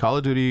Duty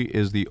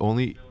is the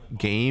only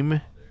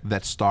game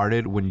that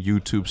started when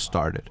YouTube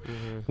started.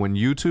 When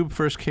YouTube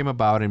first came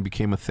about and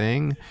became a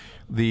thing,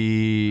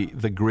 the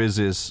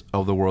Grizzes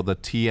of the world, the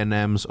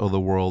TNMs of the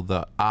world,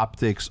 the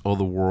Optics of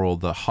the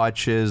world, the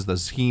Hutches, the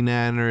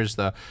Xenanners,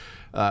 the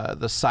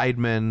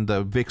Sidemen,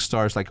 the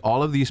Vikstars, like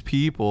all of these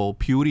people,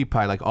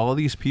 PewDiePie, like all of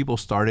these people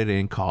started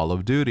in Call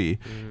of Duty,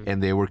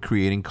 and they were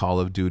creating Call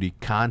of Duty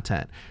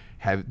content.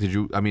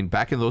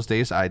 Back in those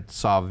days, I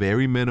saw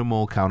very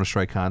minimal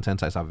Counter-Strike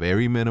content. I saw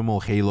very minimal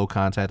Halo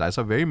content. I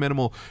saw very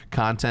minimal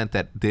content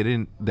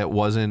that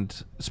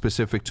wasn't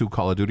specific to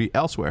Call of Duty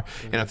elsewhere.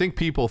 And I think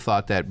people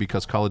thought that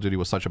because Call of Duty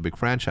was such a big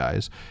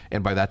franchise,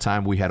 and by that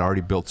time we had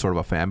already built sort of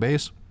a fan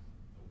base,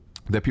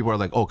 that people are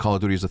like, oh, Call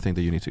of Duty is the thing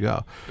that you need to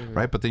go,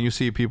 right? But then you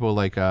see people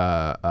like,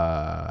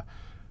 what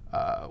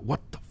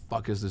the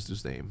fuck is this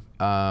dude's name?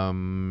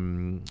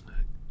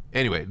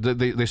 Anyway,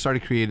 they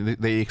started creating,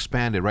 they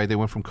expanded, right? They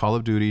went from Call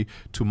of Duty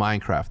to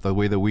Minecraft, the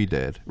way that we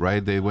did,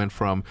 right? They went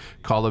from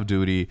Call of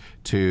Duty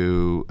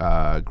to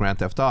Grand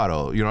Theft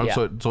Auto, you know?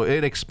 Yeah. So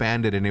it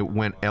expanded and it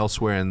went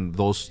elsewhere, and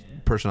those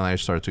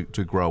personalities started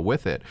to grow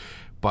with it.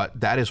 But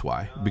that is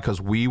why,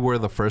 because we were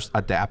the first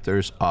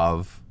adapters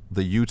of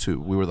the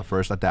YouTube. We were the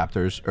first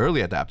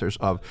early adapters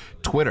of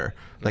Twitter.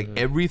 Like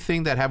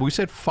everything that happened, we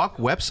said, fuck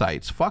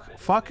websites, fuck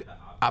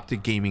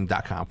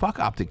OpticGaming.com, fuck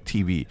Optic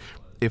TV.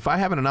 If I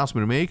have an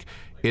announcement to make,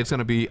 it's going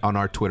to be on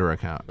our Twitter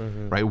account,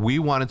 right? We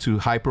wanted to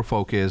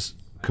hyper-focus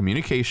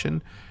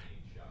communication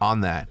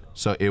on that.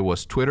 So it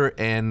was Twitter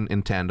and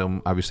in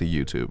tandem, obviously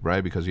YouTube,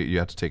 right? Because you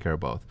have to take care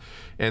of both.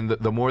 And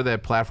the more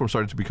that platform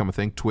started to become a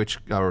thing, Twitch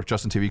or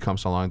Justin TV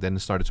comes along, then it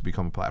started to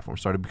become a platform.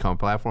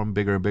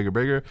 Bigger and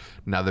bigger.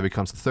 Now that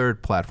becomes the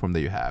third platform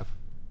that you have.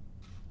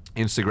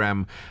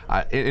 Instagram.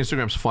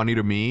 Instagram's funny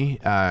to me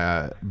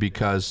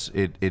because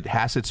it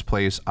has its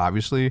place,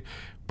 obviously,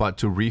 but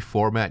to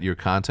reformat your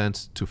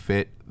content to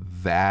fit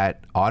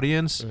that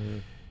audience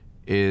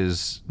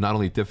is not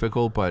only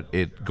difficult, but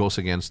it goes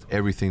against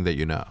everything that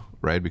you know,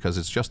 right? Because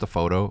it's just a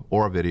photo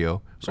or a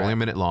video. It's only a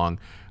minute long.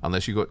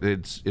 Unless you go,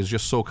 it's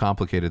just so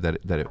complicated that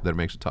it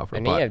makes it tougher.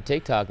 And then you have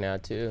TikTok now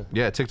too.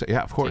 Yeah, TikTok.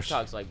 Yeah, of course.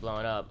 TikTok's like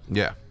blowing up.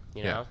 Yeah.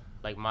 You know,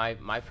 like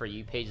my For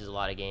You page is a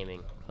lot of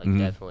gaming. Like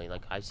definitely,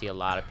 like I see a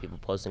lot of people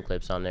posting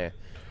clips on there,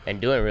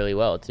 and doing really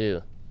well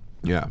too.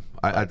 Yeah,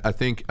 I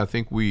think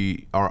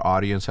our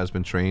audience has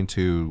been trained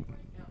to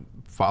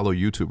follow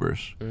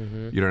YouTubers.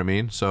 You know what I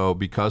mean? So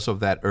because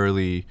of that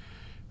early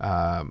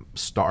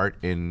start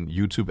in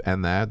YouTube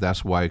and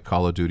that's why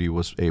Call of Duty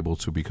was able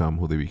to become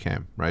who they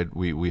became, right?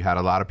 We had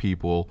a lot of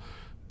people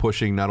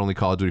pushing not only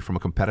Call of Duty from a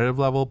competitive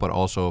level, but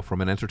also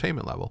from an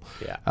entertainment level.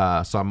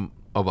 Yeah. Some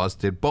of us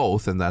did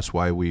both, and that's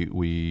why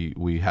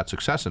we had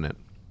success in it.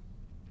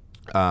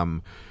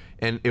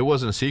 And it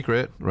wasn't a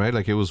secret, right?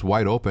 Like it was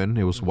wide open.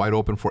 It was wide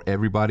open for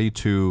everybody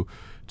to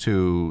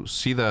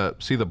see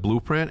the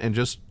blueprint and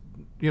just,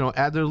 you know,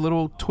 add their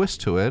little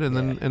twist to it and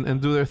then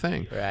and do their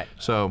thing. Right.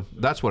 So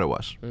that's what it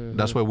was.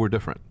 That's why we're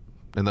different,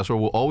 and that's why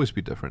we'll always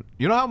be different.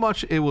 You know how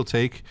much it will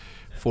take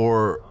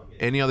for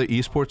any other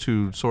esport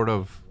to sort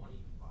of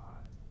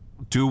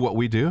do what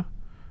we do?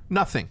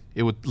 Nothing.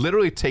 It would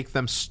literally take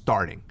them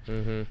starting,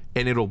 and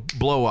it'll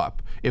blow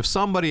up. If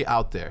somebody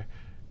out there,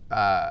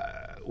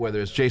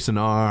 whether it's Jason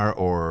R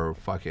or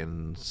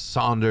fucking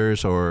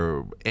Saunders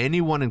or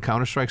anyone in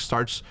Counter-Strike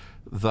starts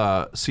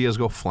the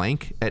CSGO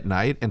flank at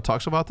night and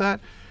talks about that,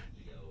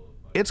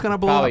 it's going to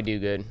blow Probably up. do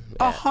good.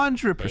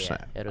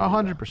 100%.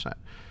 100%.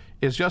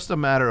 It's just a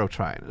matter of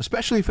trying,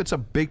 especially if it's a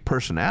big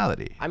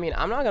personality. I mean,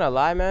 I'm not going to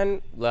lie,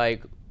 man.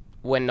 Like,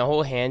 when the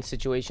whole hand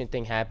situation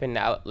thing happened,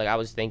 I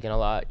was thinking a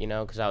lot, you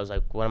know, because I was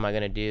like, what am I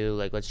going to do?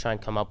 Like, let's try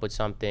and come up with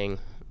something.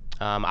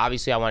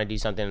 Obviously, I want to do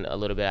something a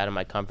little bit out of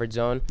my comfort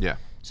zone. Yeah.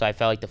 So I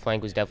felt like the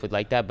flank was definitely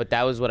like that. But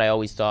that was what I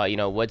always thought, you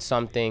know, what's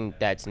something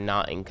that's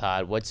not in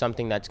COD? What's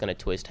something that's going to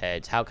twist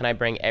heads? How can I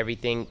bring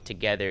everything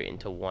together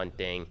into one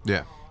thing?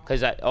 Yeah.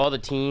 Because all the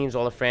teams,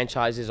 all the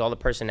franchises, all the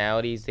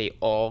personalities, they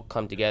all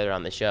come together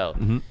on the show.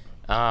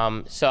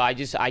 So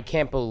I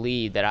can't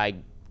believe that I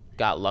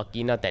got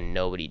lucky enough that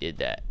nobody did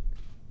that.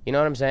 You know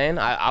what I'm saying?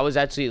 I was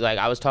actually, like,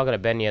 I was talking to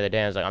Ben the other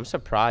day. I was like, I'm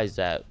surprised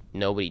that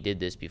nobody did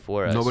this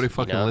before us. Nobody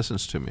fucking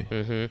listens to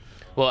me.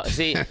 Well,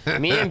 see,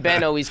 me and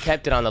Ben always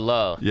kept it on the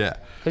low. Yeah.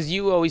 Because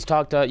you always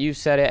talked, you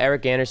said it,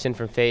 Eric Anderson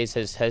from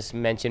FaZe has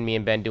mentioned me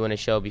and Ben doing a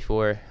show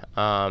before.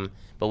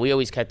 But we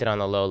always kept it on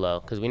the low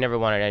because we never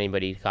wanted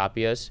anybody to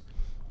copy us.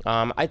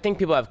 I think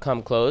people have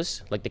come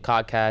close, like the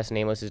Codcast.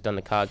 Nameless has done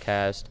the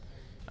Codcast,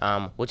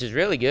 which is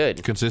really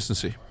good.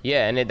 Consistency.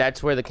 Yeah, and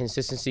that's where the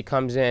consistency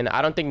comes in.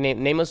 I don't think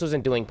Nameless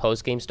wasn't doing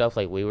post-game stuff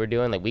like we were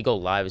doing. Like, we go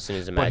live as soon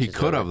as the match is over. But he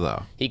could have,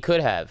 though. He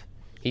could have.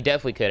 He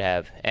definitely could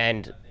have.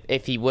 And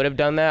if he would have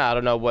done that, I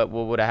don't know what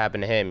would have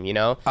happened to him, you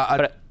know?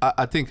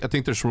 I think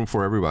there's room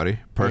for everybody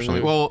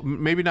personally. Well,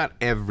 maybe not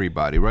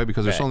everybody, right?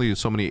 Because there's only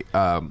so many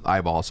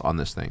eyeballs on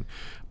this thing.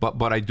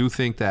 But I do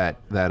think that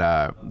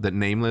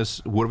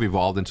Nameless would have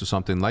evolved into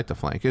something like the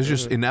Flank. It's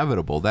just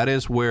inevitable. That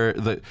is where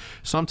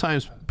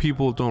sometimes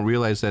people don't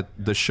realize that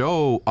the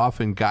show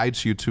often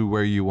guides you to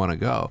where you want to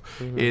go.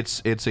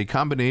 It's a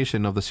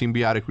combination of the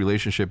symbiotic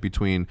relationship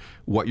between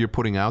what you're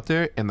putting out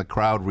there and the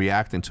crowd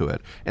reacting to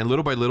it. And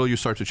little by little you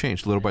start to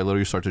change. Little by little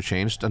you start to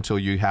change until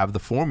you have the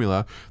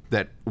formula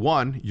that,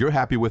 one, you're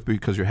happy with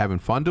because you're having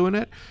fun doing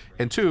it,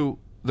 and two,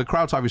 the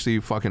crowd's obviously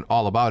fucking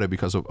all about it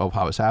because of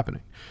how it's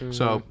happening.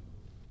 So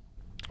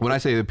when I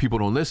say that people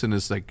don't listen,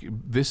 it's like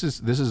this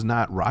is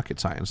not rocket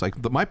science.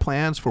 Like my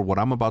plans for what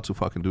I'm about to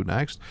fucking do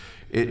next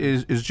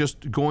is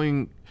just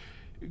going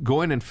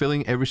and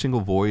filling every single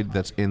void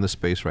that's in the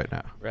space right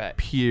now. Right.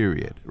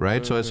 Period.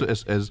 Right. So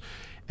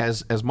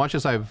as much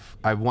as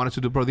I've wanted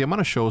to do, bro, the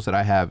amount of shows that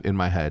I have in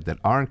my head that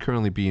aren't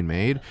currently being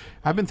made,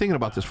 I've been thinking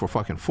about this for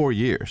fucking 4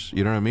 years.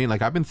 You know what I mean?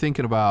 Like I've been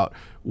thinking about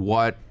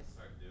what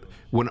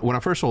when I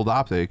first sold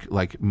Optic,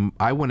 like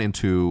I went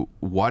into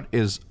what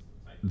is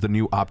the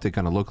new Optic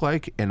gonna look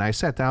like, and I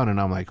sat down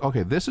and I'm like,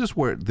 okay, this is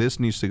where this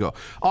needs to go.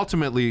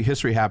 Ultimately,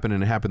 history happened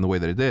and it happened the way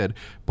that it did,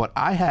 but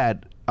I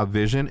had a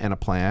vision and a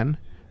plan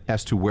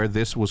as to where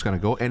this was gonna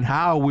go and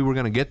how we were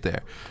gonna get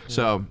there.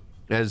 So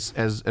as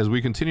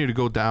we continue to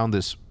go down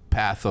this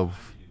path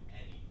of,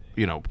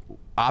 you know,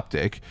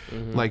 Optic,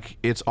 like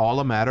it's all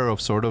a matter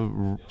of sort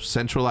of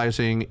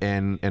centralizing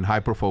and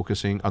hyper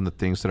focusing on the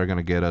things that are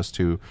gonna get us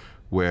to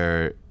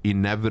where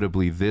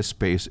inevitably this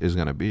space is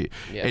going to be.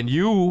 Yep. And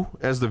you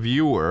as the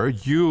viewer,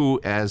 you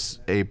as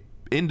a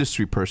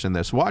industry person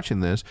that's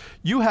watching this,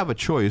 you have a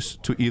choice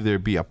to either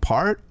be a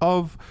part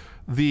of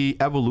the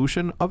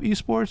evolution of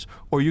esports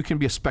or you can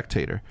be a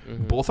spectator.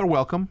 Both are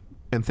welcome,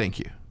 and thank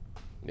you.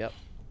 Yep.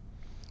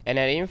 And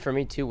then even for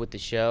me too with the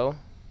show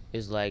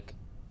is like,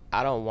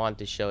 I don't want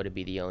the show to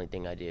be the only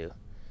thing I do.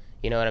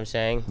 You know what I'm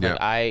saying? Yeah.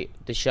 Like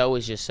the show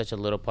is just such a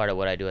little part of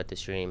what I do at the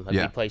stream. Like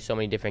we play so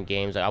many different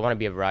games. Like I want to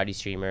be a variety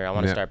streamer. I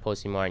want to start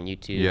posting more on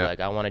YouTube. Like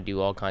I want to do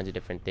all kinds of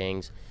different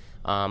things.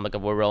 Like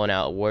we're rolling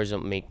out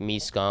Warzone. Me,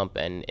 Scump,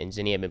 and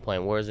Zinni have been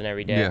playing Warzone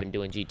every day. I've been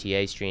doing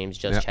GTA streams,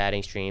 just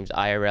chatting streams,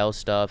 IRL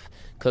stuff,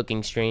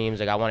 cooking streams.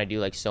 Like I want to do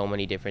like so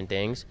many different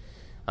things.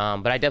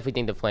 But I definitely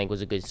think the Flank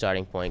was a good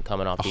starting point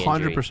coming off the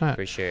injury. 100%.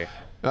 For sure.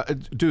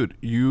 Dude,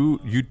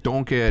 you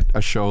don't get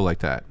a show like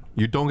that.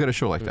 You don't get a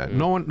show like that.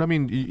 No one, I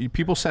mean,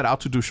 people set out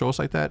to do shows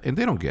like that and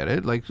they don't get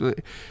it. Like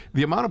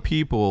the amount of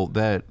people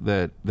that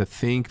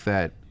think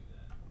that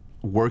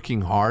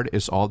working hard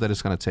is all that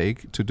it's going to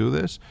take to do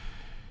this,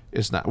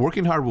 it's not.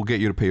 Working hard will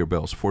get you to pay your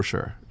bills for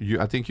sure.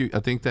 I think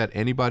that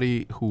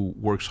anybody who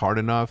works hard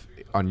enough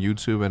on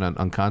YouTube and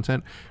on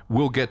content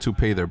will get to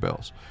pay their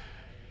bills.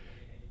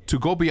 To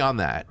go beyond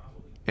that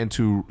and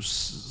to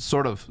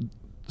sort of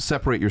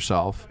separate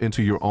yourself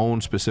into your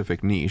own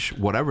specific niche,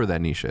 whatever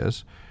that niche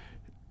is,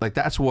 like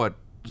that's what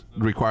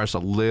requires a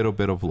little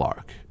bit of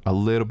luck,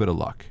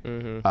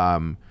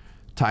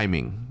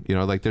 timing. You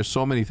know, like there's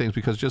so many things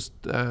because just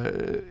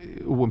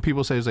when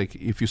people say it's like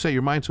if you set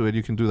your mind to it,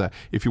 you can do that.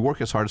 If you work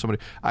as hard as somebody,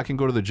 I can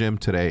go to the gym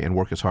today and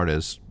work as hard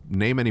as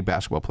name any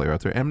basketball player out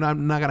there, and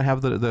I'm not gonna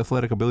have the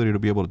athletic ability to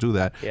be able to do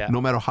that.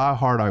 No matter how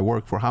hard I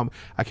work for how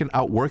I can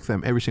outwork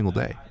them every single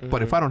day.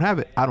 But if I don't have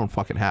it, I don't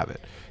fucking have it.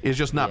 It's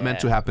just not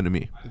meant to happen to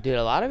me. Dude,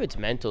 a lot of it's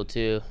mental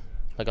too.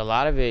 Like a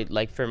lot of it,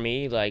 like for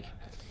me, like.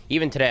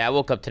 Even today, I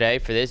woke up today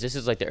for this. This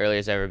is like the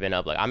earliest I've ever been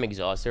up. Like I'm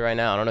exhausted right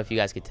now. I don't know if you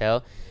guys could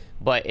tell,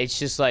 but it's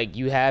just like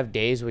you have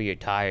days where you're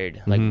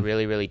tired, like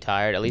really, really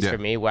tired. At least for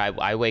me, where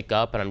I wake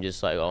up and I'm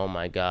just like, oh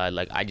my god,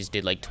 like I just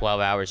did like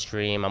 12-hour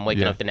stream. I'm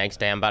waking up the next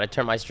day. I'm about to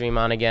turn my stream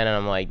on again, and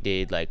I'm like,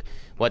 dude, like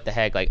what the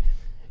heck? Like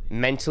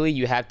mentally,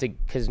 you have to,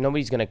 because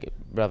nobody's gonna.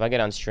 Bro, if I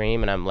get on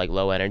stream and I'm like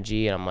low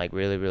energy and I'm like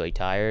really, really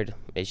tired,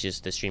 it's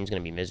just the stream's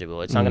gonna be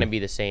miserable. It's not gonna be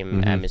the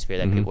same atmosphere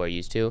that people are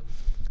used to.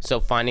 So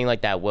finding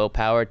like that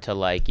willpower to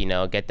like, you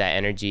know, get that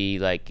energy,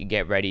 like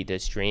get ready to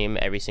stream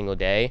every single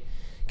day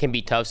can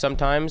be tough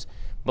sometimes.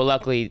 But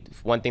luckily,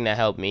 one thing that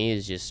helped me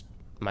is just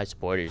my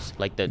supporters,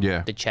 like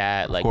the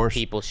chat, like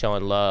people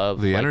showing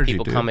love, the like energy,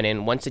 people dude. coming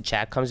in. Once the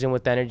chat comes in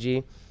with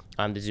energy,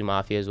 the Zoo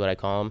Mafia is what I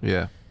call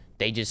them.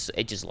 It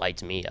just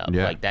lights me up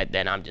like that.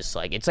 Then I'm just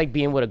like, it's like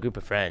being with a group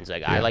of friends.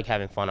 Like I like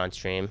having fun on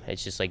stream.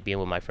 It's just like being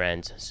with my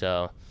friends.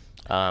 So.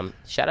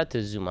 Shout out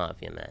to Zoo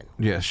Mafia, man.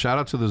 Yeah, shout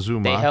out to the Zoo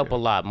Mafia. They help a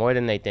lot, more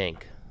than they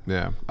think.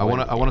 Yeah, I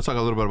want to talk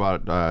a little bit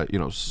about you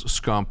know,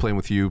 Scum, playing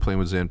with you, playing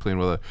with Zen, playing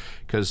with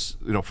because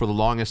you know, for the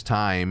longest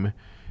time,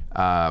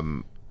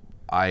 I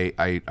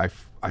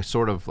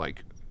sort of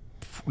like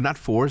not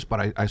forced,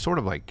 but I sort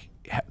of like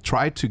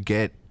tried to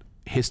get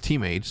his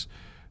teammates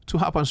to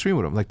hop on stream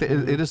with him. Like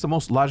it is the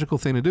most logical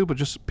thing to do, but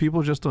just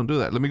people just don't do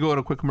that. Let me go on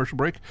a quick commercial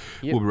break.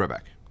 We'll be right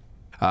back.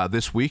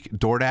 this week.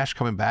 DoorDash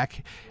coming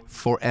back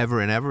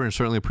forever and ever, and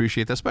certainly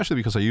appreciate that, especially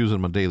because I use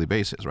them on a daily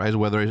basis, right?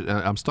 Whether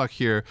I'm stuck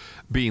here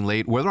being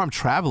late, whether I'm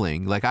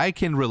traveling, like I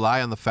can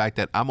rely on the fact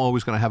that I'm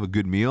always going to have a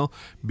good meal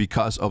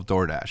because of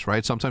DoorDash,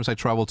 right? Sometimes I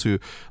travel to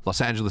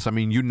Los Angeles, I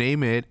mean, you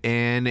name it,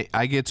 and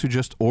I get to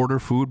just order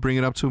food, bring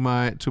it up to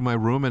my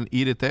room and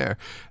eat it there.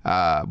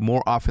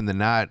 More often than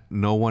not,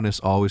 no one is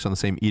always on the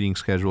same eating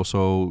schedule,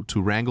 so to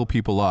wrangle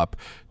people up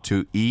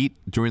to eat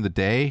during the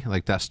day,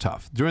 like that's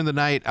tough. During the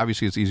night,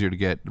 obviously it's easier to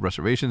get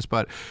reservations,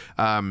 but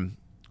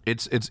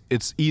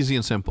it's easy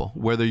and simple.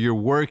 Whether you're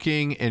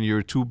working and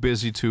you're too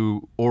busy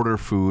to order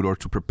food or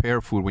to prepare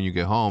food when you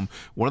get home,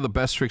 one of the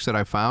best tricks that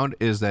I found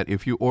is that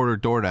if you order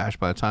DoorDash,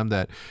 by the time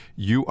that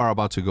you are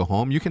about to go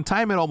home, you can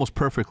time it almost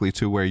perfectly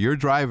to where your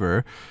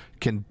driver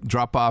can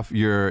drop off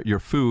your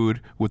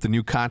food with the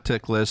new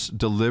contactless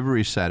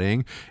delivery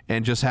setting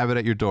and just have it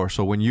at your door.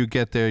 So when you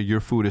get there, your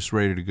food is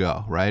ready to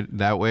go, right?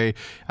 That way,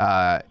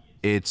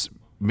 it's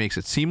makes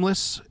it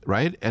seamless,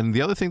 right? And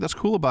the other thing that's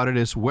cool about it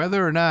is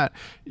whether or not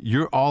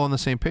you're all on the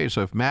same page.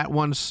 So if Matt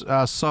wants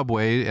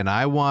Subway and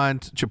I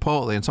want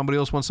Chipotle and somebody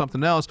else wants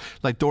something else,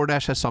 like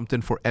DoorDash has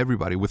something for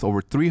everybody with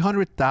over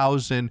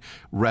 300,000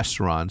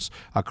 restaurants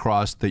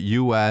across the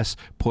U.S.,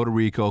 Puerto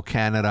Rico,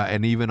 Canada,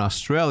 and even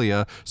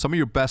Australia. Some of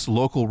your best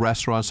local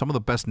restaurants, some of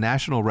the best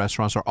national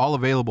restaurants are all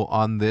available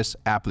on this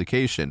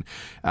application.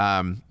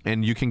 And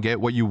you can get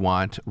what you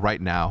want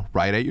right now,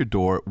 right at your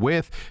door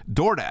with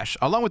DoorDash,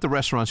 along with the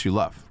restaurants you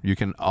love. You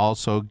can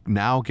also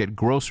now get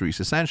groceries,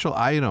 essential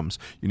items.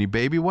 You need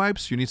baby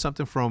wipes, you need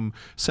something from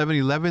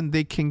 7-Eleven,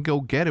 they can go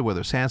get it,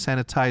 whether it's hand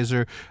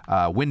sanitizer,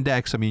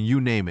 Windex, I mean,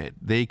 you name it.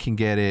 They can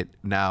get it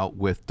now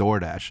with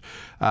DoorDash.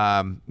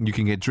 You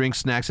can get drinks,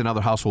 snacks, and other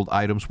household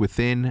items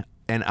within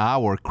an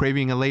hour.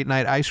 Craving a late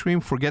night ice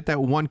cream? Forget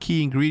that one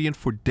key ingredient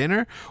for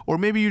dinner, or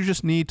maybe you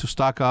just need to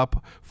stock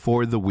up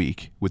for the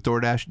week. With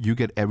DoorDash, you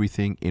get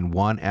everything in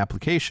one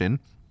application.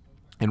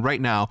 And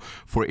right now,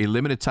 for a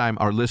limited time,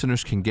 our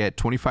listeners can get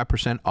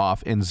 25%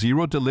 off and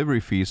zero delivery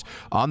fees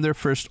on their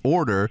first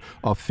order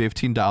of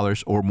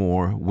 $15 or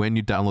more when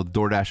you download the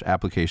DoorDash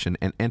application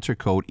and enter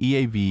code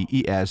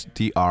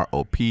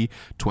EAVESDROP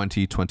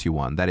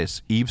 2021. That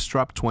is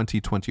Eavesdrop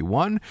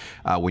 2021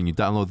 when you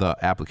download the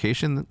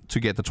application to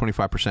get the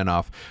 25%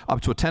 off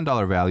up to a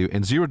 $10 value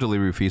and zero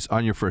delivery fees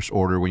on your first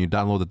order when you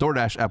download the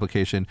DoorDash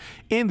application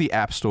in the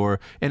App Store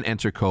and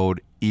enter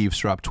code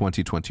Eavesdrop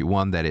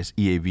 2021. That is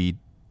EAVESDROP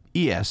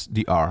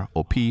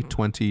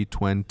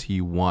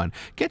 2021.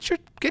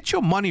 Get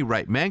your money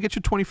right, man. Get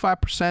your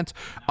 25%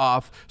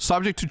 off,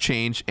 subject to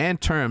change, and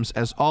terms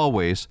as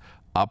always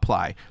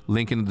apply.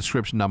 Link in the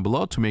description down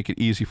below to make it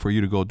easy for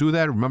you to go do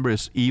that. Remember,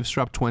 it's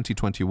Eavesdrop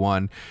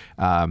 2021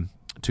 to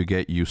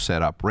get you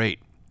set up right.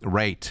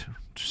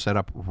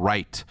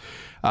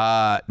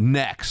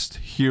 Next,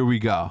 here we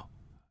go.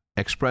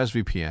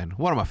 ExpressVPN,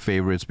 one of my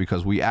favorites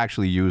because we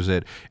actually use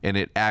it and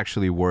it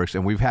actually works,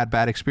 and we've had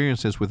bad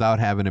experiences without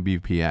having a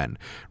VPN,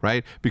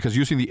 right? Because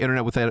using the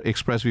internet without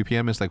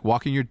ExpressVPN is like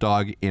walking your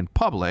dog in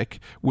public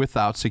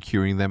without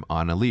securing them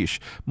on a leash.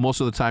 Most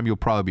of the time you'll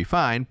probably be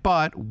fine,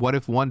 but what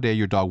if one day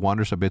your dog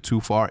wanders a bit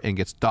too far and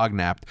gets dog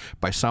napped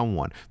by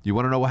someone? You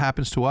want to know what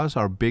happens to us?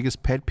 Our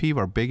biggest pet peeve,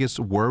 our biggest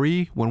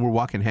worry when we're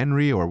walking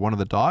Henry or one of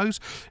the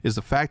dogs is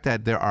the fact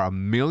that there are a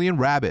million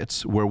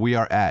rabbits where we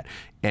are at.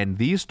 And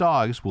these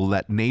dogs will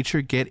let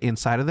nature get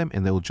inside of them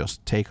and they'll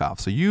just take off.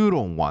 So you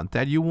don't want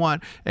that. You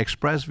want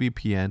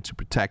ExpressVPN to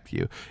protect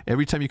you.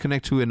 Every time you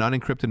connect to an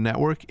unencrypted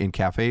network in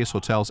cafes,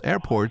 hotels,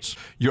 airports,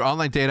 your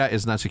online data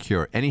is not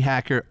secure. Any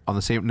hacker on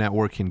the same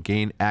network can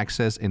gain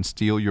access and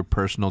steal your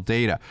personal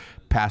data,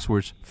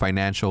 passwords,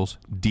 financials,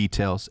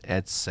 details,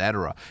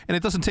 etc. And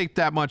it doesn't take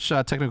that much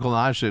technical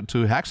knowledge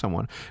to hack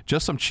someone.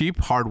 Just some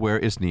cheap hardware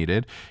is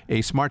needed.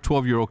 A smart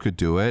 12-year-old could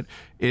do it.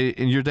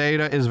 And your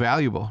data is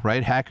valuable,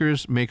 right?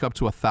 Hackers make up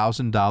to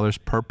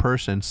 $1,000 per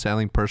person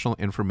selling personal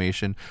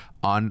information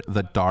on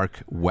the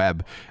dark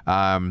web.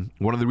 One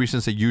of the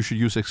reasons that you should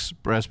use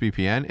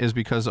ExpressVPN is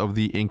because of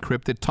the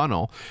encrypted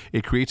tunnel.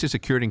 It creates a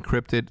secured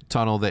encrypted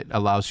tunnel that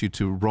allows you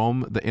to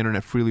roam the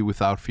internet freely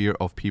without fear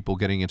of people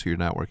getting into your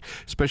network.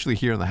 Especially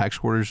here in the Hex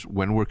Quarters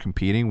when we were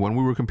competing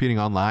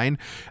online,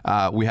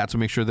 we had to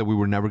make sure that we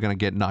were never going to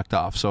get knocked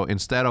off. So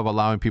instead of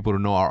allowing people to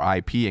know our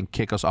IP and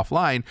kick us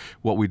offline,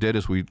 what we did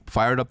is we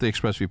fired up the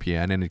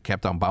ExpressVPN and it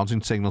kept on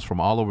bouncing signals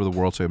from all over the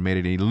world. So it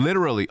made it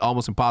literally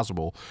almost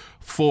impossible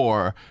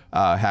for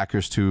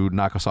hackers to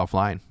knock us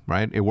offline,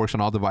 right? It works on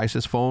all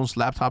devices, phones,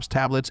 laptops,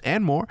 tablets,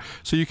 and more,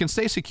 so you can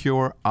stay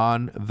secure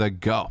on the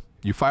go.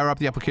 You fire up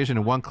the application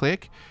in one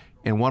click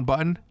and one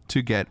button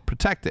to get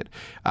protected.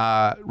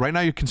 Right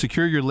now, you can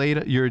secure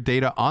your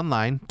data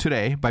online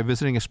today by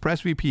visiting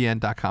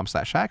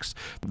expressvpn.com/hacks.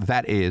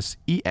 That is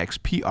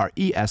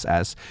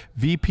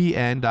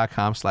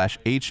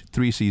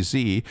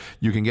expressvpn.com/H3CZ.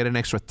 You can get an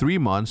extra 3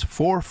 months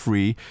for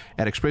free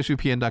at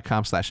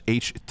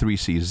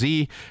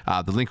expressvpn.com/H3CZ.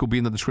 The link will be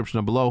in the description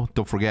down below.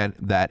 Don't forget,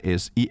 that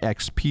is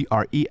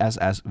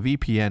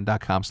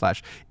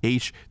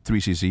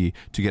expressvpn.com/H3CZ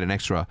to get an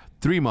extra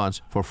 3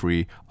 months for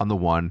free on the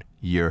 1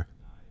 year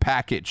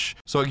package.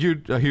 So a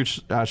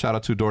huge shout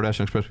out to DoorDash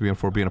and ExpressVPN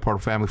for being a part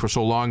of the family for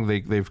so long.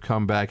 They've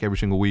come back every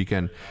single week,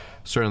 and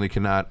certainly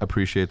cannot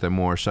appreciate them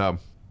more. So,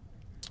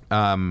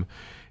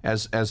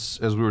 as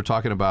we were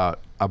talking about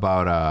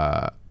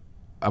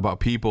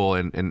people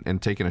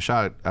and taking a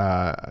shot,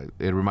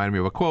 it reminded me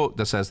of a quote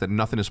that says that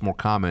nothing is more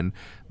common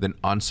than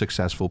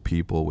unsuccessful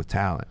people with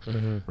talent,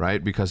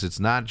 right? Because it's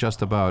not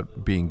just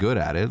about being good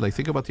at it. Like,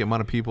 think about the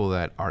amount of people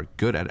that are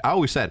good at it. I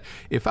always said,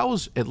 if I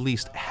was at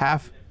least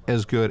half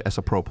as good as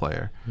a pro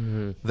player,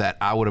 that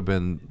I would have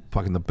been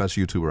fucking the best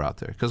YouTuber out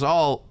there. Because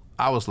all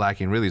I was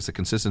lacking really is the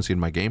consistency in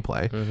my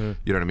gameplay.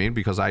 You know what I mean?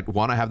 Because I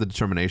want to have the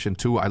determination.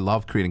 Two, I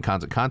love creating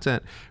content.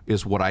 Content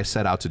is what I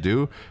set out to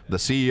do. The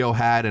CEO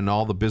had and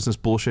all the business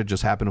bullshit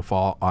just happened to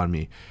fall on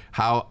me.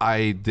 How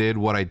I did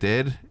what I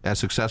did, as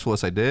successful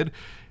as I did,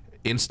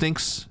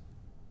 instincts,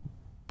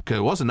 because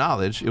it wasn't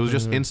knowledge. It was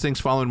just instincts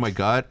following my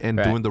gut and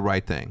doing the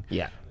right thing.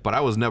 Yeah. But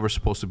I was never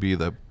supposed to be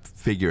the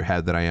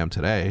figurehead that I am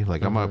today.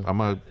 Like, I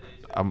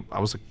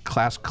was a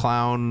class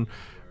clown,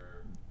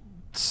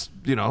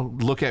 you know,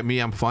 look at me,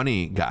 I'm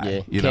funny guy.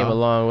 Yeah, you came know? a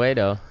long way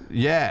though.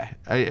 Yeah,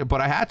 but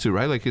I had to,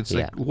 right? Like, it's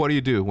like, what do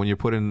you do when you're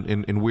put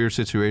in weird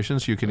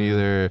situations? You can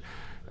either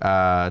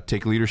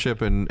take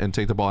leadership and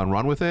take the ball and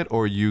run with it,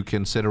 or you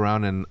can sit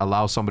around and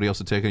allow somebody else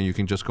to take it, and you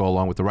can just go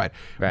along with the ride.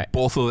 Right.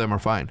 Both of them are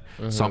fine.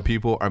 Some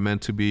people are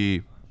meant to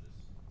be,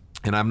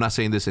 and I'm not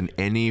saying this in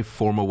any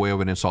formal way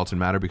of an insulting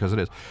matter, because it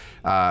is.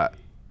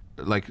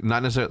 Like,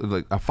 not necessarily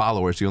like a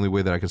follower is the only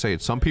way that I can say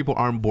it. Some people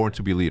aren't born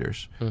to be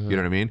leaders. You know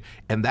what I mean?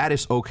 And that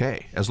is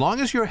okay. As long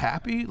as you're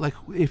happy, like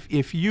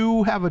if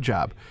you have a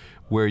job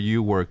where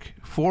you work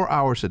 4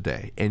 hours a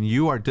day and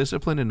you are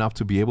disciplined enough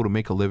to be able to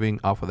make a living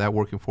off of that,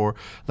 working for,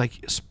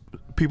 like,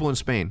 people in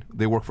Spain,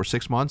 they work for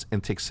 6 months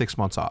and take 6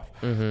 months off.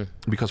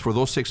 Because for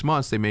those 6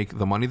 months, they make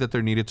the money that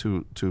they're needed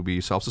to be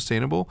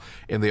self-sustainable,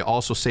 and they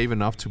also save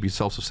enough to be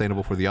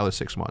self-sustainable for the other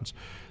 6 months.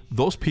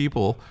 Those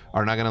people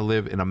are not going to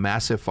live in a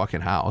massive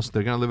fucking house.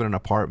 They're going to live in an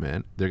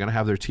apartment. They're going to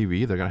have their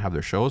TV. They're going to have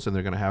their shows, and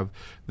they're going to have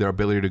their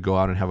ability to go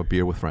out and have a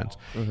beer with friends.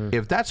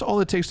 If that's all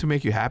it takes to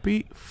make you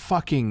happy,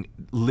 fucking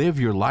live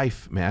your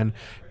life, man.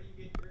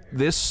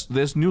 This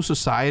new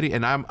society,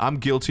 and I'm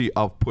guilty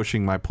of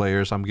pushing my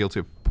players. I'm guilty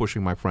of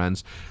pushing my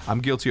friends. I'm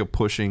guilty of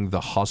pushing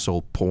the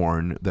hustle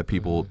porn that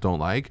people don't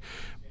like.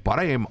 But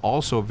I am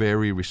also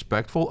very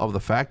respectful of the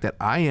fact that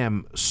I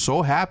am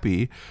so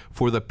happy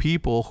for the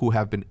people who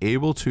have been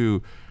able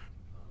to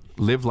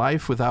live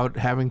life without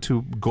having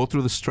to go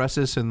through the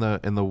stresses and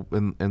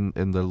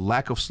the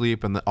lack of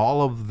sleep and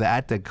all of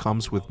that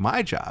comes with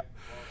my job,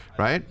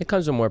 right? It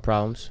comes with more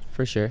problems,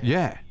 for sure.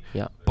 Yeah.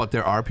 Yeah. But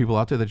there are people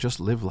out there that just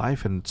live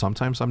life, and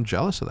sometimes I'm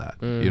jealous of that.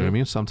 You know what I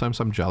mean?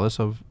 Sometimes I'm jealous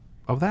of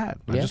that.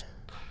 Yeah. Just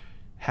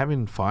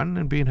having fun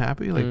and being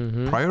happy,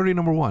 like, priority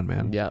number one,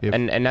 man. Yeah.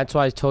 And that's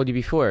why I told you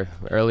before,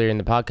 earlier in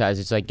the podcast,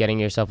 it's like getting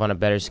yourself on a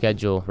better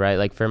schedule, right?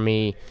 Like, for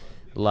me,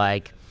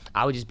 like,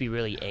 I would just be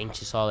really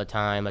anxious all the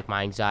time. Like,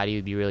 my anxiety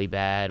would be really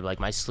bad. Like,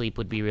 my sleep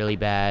would be really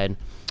bad.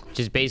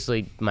 Just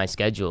basically my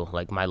schedule,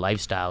 like, my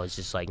lifestyle is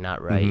just, like,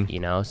 not right, you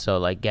know? So,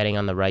 like, getting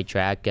on the right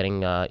track,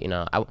 getting, you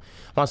know, I want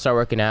to start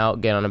working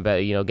out, get on a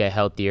better, you know, get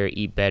healthier,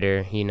 eat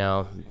better, you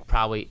know?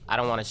 Probably, I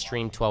don't want to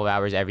stream 12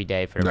 hours every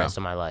day for the rest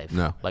of my life.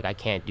 No. Like, I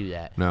can't do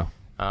that. No.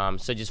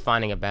 So just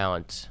finding a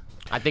balance.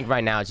 I think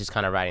right now it's just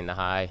kind of riding the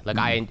high. Like,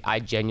 I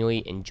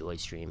genuinely enjoy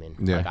streaming.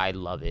 Yeah. Like, I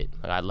love it.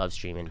 Like, I love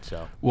streaming.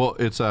 So. Well,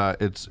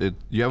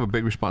 you have a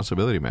big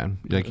responsibility, man.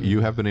 Like,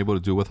 you have been able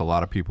to do what a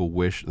lot of people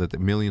wish that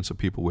millions of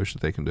people wish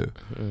that they can do,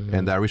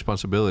 and that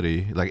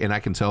responsibility, like, and I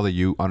can tell that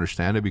you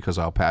understand it because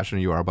of how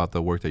passionate you are about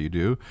the work that you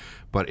do.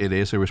 But it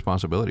is a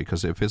responsibility,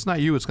 because if it's not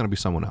you, it's going to be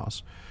someone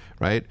else,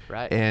 right?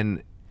 Right.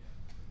 And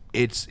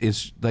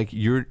it's like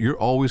you're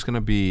always going to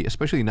be,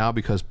 especially now,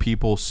 because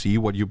people see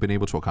what you've been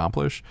able to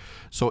accomplish.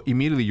 So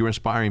immediately you're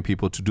inspiring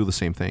people to do the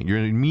same thing. You're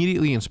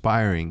immediately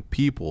inspiring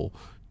people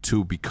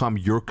to become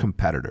your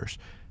competitors.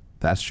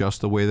 That's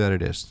just the way that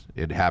it is.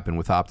 It happened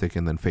with Optic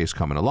and then Face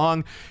coming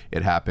along.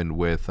 It happened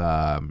with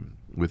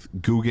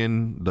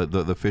Guggen,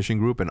 the fishing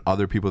group, and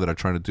other people that are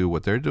trying to do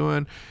what they're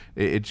doing.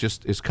 It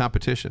just is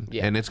competition.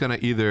 Yeah. And it's going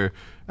to either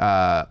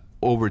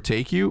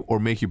overtake you or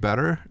make you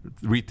better,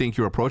 rethink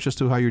your approach as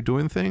to how you're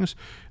doing things.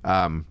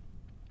 You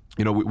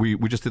know,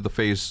 we just did the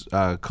Phase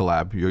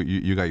collab.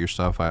 You got your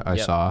stuff, I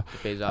saw. The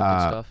Phase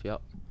Optic stuff,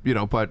 yep. You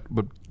know, but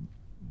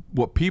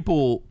what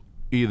people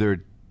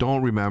either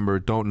don't remember,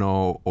 don't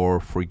know, or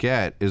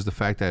forget is the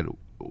fact that,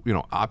 you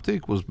know,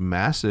 Optic was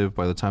massive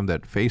by the time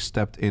that Phase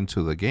stepped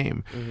into the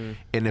game.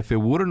 And if it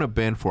wouldn't have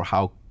been for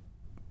how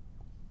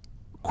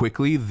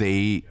quickly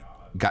they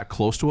got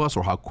close to us,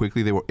 or how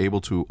quickly they were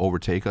able to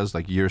overtake us,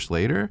 like, years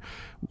later,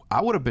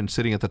 I would have been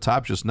sitting at the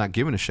top just not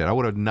giving a shit. I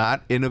would have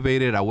not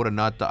innovated. I would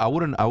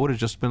have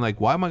just been like,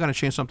 why am I going to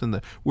change something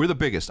that we're the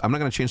biggest? I'm not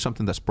going to change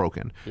something that's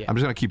broken. Yeah. I'm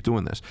just going to keep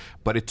doing this.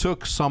 But it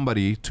took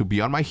somebody to be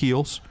on my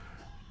heels.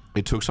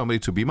 It took somebody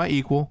to be my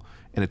equal,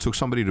 and it took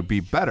somebody to be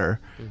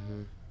better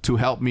to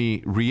help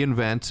me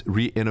reinvent,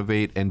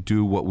 re-innovate, and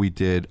do what we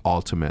did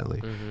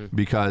ultimately.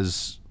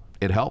 Because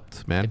it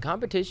helped, man. The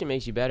competition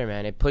makes you better,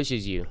 man. It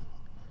pushes you.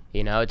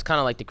 You know, it's kind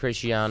of like the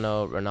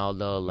Cristiano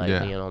Ronaldo, like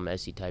Lionel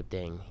Messi type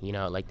thing. You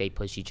know, like they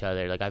push each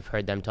other. Like I've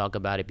heard them talk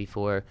about it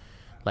before.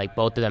 Like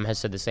both of them has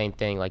said the same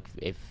thing. Like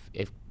if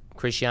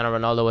Cristiano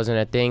Ronaldo wasn't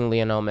a thing,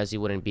 Lionel Messi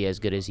wouldn't be as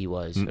good as he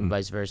was, and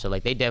vice versa.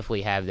 Like they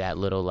definitely have that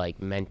little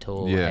like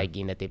mental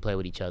egging that they play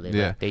with each other.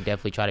 Yeah. Like, they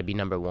definitely try to be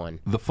number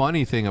one. The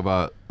funny thing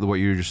about what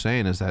you were just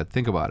saying is that,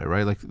 think about it,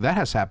 right? Like that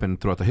has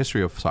happened throughout the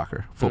history of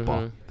soccer,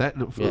 football.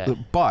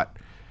 But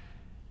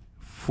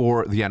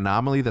for the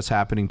anomaly that's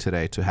happening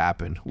today to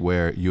happen,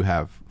 where you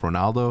have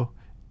Ronaldo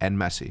and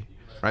Messi,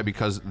 right?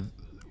 Because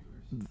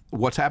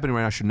what's happening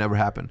right now should never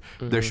happen.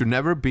 There should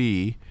never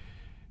be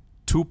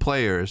two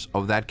players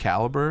of that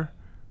caliber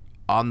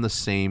on the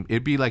same.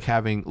 It'd be like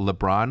having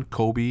LeBron,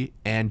 Kobe,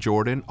 and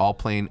Jordan all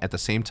playing at the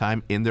same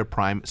time in their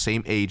prime,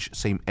 same age,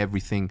 same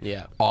everything,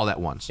 all at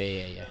once.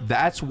 Yeah.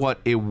 That's what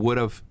it would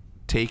have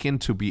taken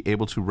to be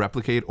able to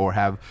replicate or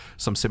have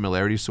some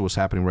similarities to what's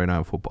happening right now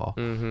in football,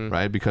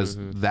 right? Because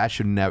that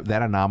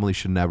anomaly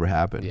should never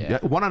happen.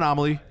 One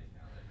anomaly,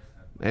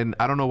 and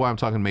I don't know why I'm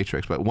talking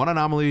Matrix, but one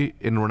anomaly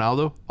in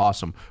Ronaldo,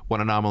 awesome.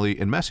 One anomaly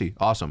in Messi,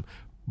 awesome.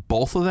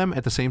 Both of them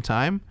at the same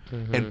time,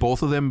 and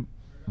both of them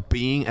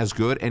being as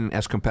good and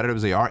as competitive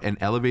as they are and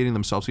elevating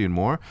themselves even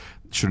more,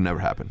 should never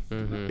happen.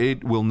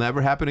 It will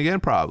never happen again,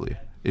 probably.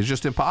 It's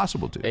just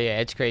impossible to. Yeah,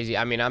 it's crazy.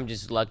 I mean, I'm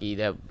just lucky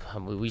that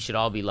we should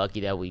all be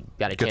lucky that we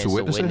got a chance to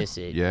witness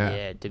it.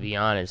 Yeah, to be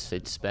honest,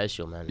 it's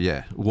special, man.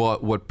 Yeah.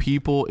 What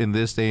people in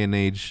this day and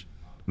age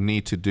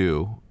need to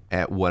do,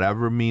 at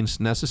whatever means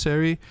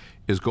necessary,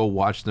 is go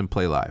watch them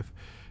play live.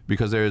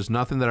 Because there is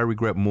nothing that I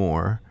regret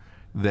more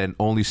than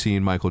only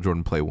seeing Michael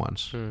Jordan play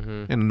once.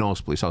 In a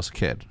nosebleed. I was a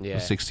kid. I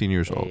was 16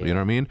 years old. You know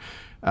what I mean?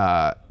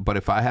 But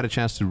if I had a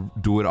chance to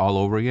do it all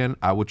over again,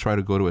 I would try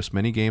to go to as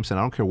many games, and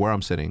I don't care where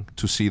I'm sitting,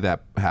 to see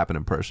that happen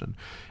in person.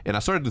 And I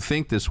started to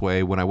think this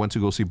way when I went to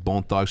go see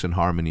Bone Thugs and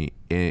Harmony,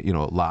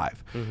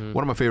 live.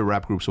 One of my favorite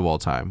rap groups of all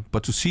time.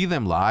 But to see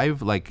them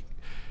live, like,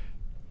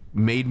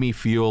 made me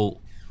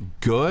feel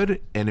good,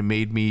 and it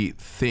made me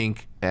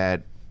think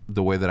at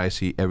the way that I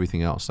see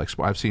everything else. Like,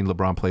 I've seen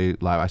LeBron play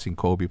live. I've seen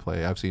Kobe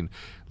play. I've seen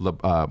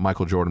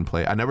Michael Jordan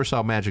play. I never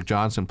saw Magic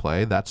Johnson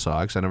play. That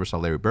sucks. I never saw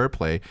Larry Bird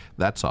play.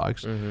 That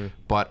sucks.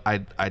 But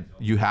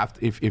you have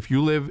to, if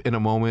you live in a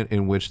moment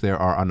in which there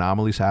are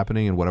anomalies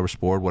happening in whatever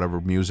sport,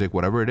 whatever music,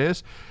 whatever it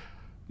is,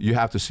 you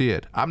have to see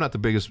it. I'm not the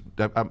biggest.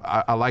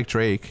 I like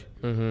Drake.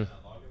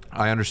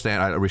 I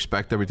understand. I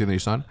respect everything that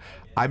he's done.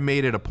 I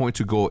made it a point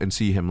to go and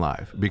see him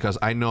live because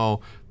I know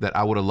that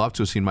I would have loved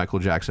to have seen Michael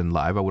Jackson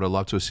live. I would have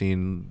loved to have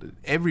seen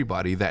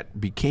everybody that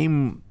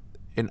became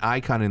an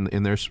icon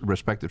in their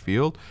respective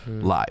field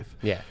live.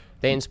 Yeah,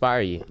 they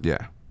inspire you.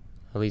 Yeah.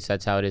 At least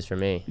that's how it is for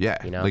me.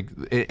 Yeah. You know? Like,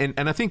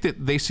 and I think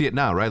that they see it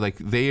now, right? Like,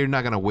 they are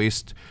not going to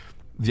waste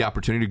the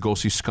opportunity to go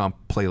see Scump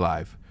play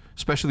live.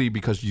 Especially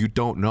because you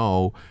don't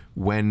know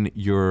when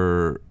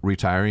you're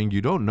retiring.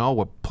 You don't know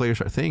what players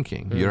are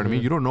thinking. You know what I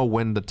mean? You don't know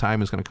when the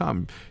time is going to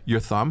come. Your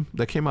thumb,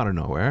 that came out of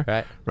nowhere.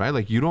 Right?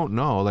 Like, you don't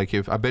know. Like,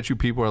 I bet you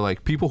people are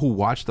like, people who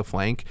watch The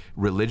Flank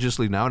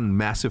religiously now and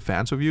massive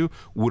fans of you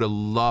would have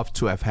loved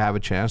to have a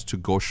chance to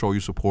go show you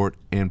support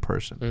in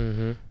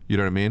person. You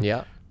know what I mean?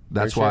 Yeah.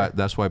 That's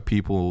why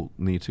people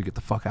need to get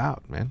the fuck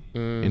out, man.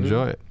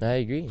 Enjoy it. I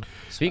agree.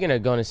 Speaking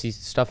of going to see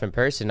stuff in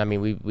person, I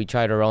mean, we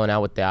tried rolling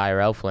out with the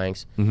IRL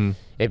flanks.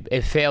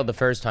 It failed the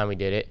first time we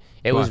did it.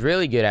 It was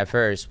really good at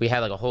first. We had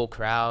like a whole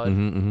crowd.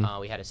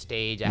 We had a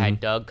stage. I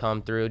had Doug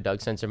come through, Doug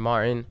Sensor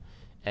Martin,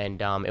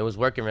 and it was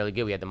working really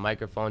good. We had the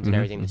microphones and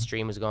everything. The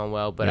stream was going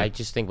well, but I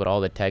just think with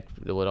all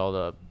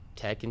the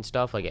tech and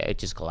stuff, like it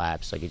just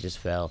collapsed. Like it just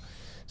fell.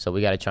 So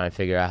we got to try and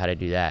figure out how to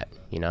do that.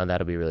 You know,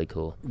 that'll be really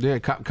cool. Yeah,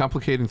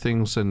 complicating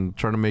things and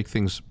trying to make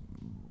things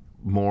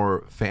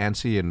more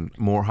fancy and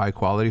more high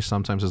quality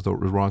sometimes is the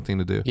wrong thing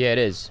to do. Yeah, it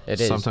is.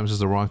 Sometimes it's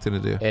the wrong thing to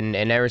do. And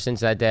ever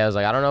since that day, I was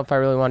like, I don't know if I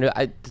really want to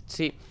do it.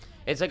 See,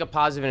 it's like a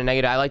positive and a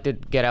negative. I like to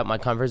get out my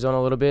comfort zone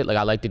a little bit. Like,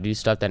 I like to do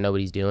stuff that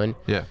nobody's doing.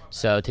 Yeah.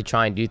 So to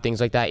try and do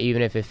things like that,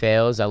 even if it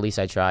fails, at least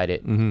I tried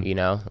it. You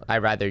know,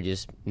 I'd rather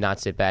just not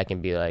sit back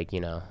and be like,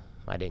 you know,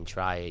 I didn't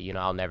try it. You know,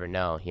 I'll never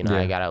know. You know,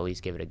 I got to at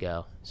least give it a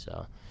go.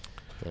 So,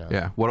 you know.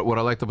 Yeah. What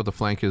I liked about the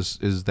Flank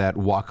is that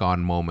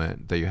walk-on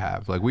moment that you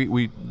have. Like,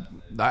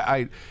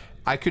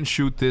 I can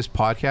shoot this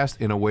podcast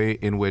in a way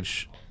in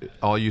which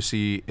all you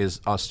see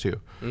is us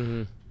two.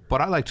 But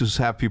I like to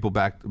have people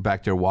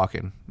back there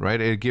walking, right?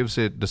 It gives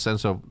it the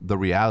sense of the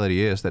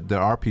reality is that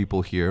there are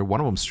people here. One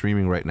of them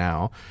streaming right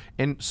now,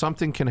 and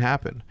something can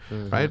happen,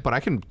 right? But I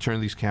can turn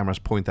these cameras,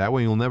 point that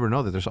way, and you'll never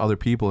know that there's other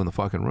people in the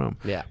fucking room.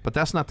 Yeah. But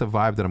that's not the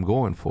vibe that I'm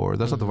going for.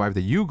 That's not the vibe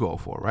that you go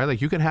for, right?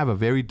 Like, you can have a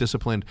very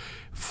disciplined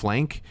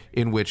flank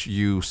in which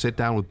you sit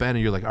down with Ben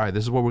and you're like, all right,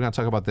 this is what we're going to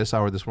talk about this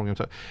hour. This is what we're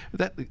going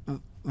to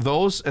talk.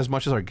 Those, as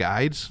much as our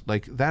guides,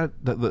 like that,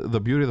 the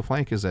beauty of the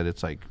Flank is that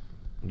it's like,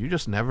 you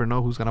just never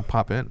know who's gonna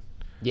pop in.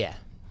 Yeah,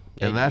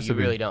 and that's you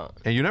really don't.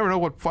 And you never know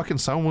what fucking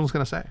someone's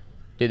gonna say.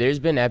 Dude, there's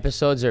been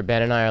episodes where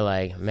Ben and I are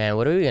like, man,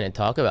 what are we gonna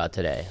talk about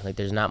today? Like,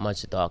 there's not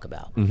much to talk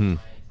about.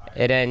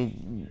 And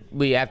then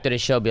we after the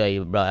show be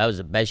like, bro, that was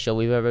the best show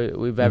we've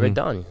ever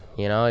done.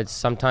 You know, it's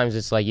sometimes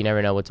it's like you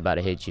never know what's about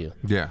to hit you.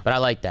 Yeah. But I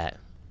like that.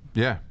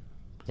 Yeah.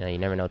 You know, you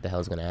never know what the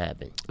hell's gonna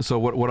happen. So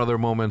what other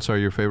moments are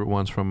your favorite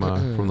ones from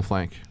the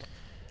flank?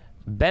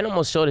 Ben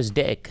almost showed his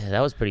dick.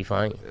 That was pretty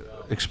funny.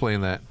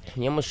 Explain that.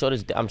 He almost showed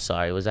his. I'm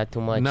sorry. Was that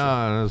too much?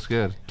 No, that's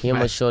good. He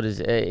almost showed his.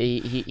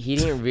 He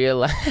didn't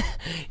realize.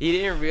 He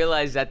didn't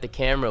realize that the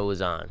camera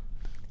was on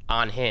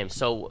him.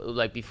 So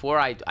like before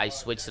I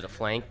switched to the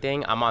flank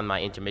thing, I'm on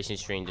my intermission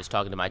screen just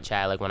talking to my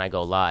chat like when I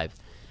go live.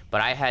 But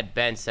I had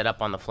Ben set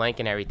up on the flank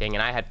and everything,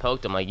 and I had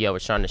poked him like, yo, we're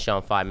starting the show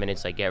in 5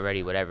 minutes. Like, get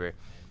ready, whatever.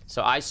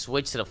 So I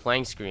switched to the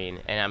flank screen,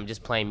 and I'm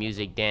just playing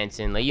music,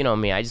 dancing. Like, you know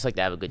me, I just like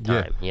to have a good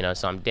time. You know,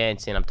 so I'm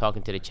dancing, I'm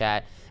talking to the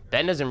chat.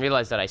 Ben doesn't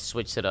realize that I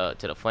switched to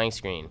the flank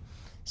screen.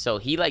 So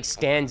he like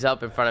stands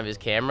up in front of his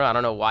camera. I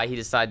don't know why he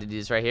decided to do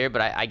this right here,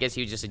 but I guess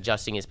he was just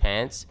adjusting his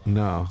pants.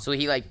 No. So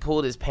he like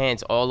pulled his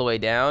pants all the way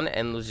down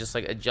and was just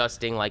like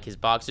adjusting like his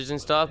boxers and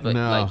stuff. But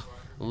like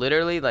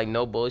literally like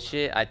no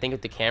bullshit. I think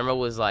if the camera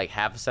was like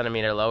half a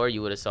centimeter lower,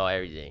 you would have saw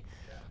everything.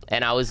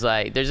 And I was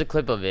like, there's a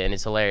clip of it and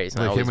it's hilarious.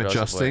 Like him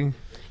adjusting?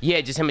 Yeah,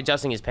 just him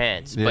adjusting his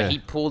pants, but he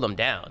pulled them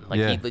down.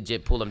 Like he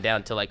legit pulled them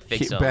down to like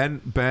fix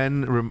them.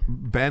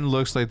 Ben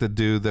looks like the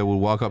dude that would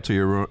walk up to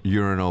your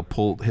urinal,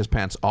 pull his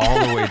pants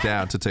all the way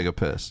down to take a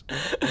piss.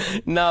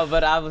 No,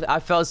 but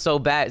I felt so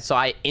bad, so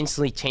I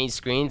instantly changed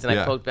screens and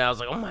I poked Ben. I was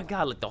like, oh my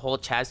god, like the whole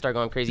chat started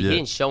going crazy. He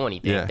didn't show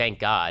anything, thank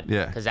God.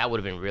 Yeah, because that would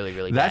have been really,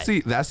 really bad.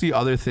 That's the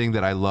other thing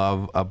that I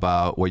love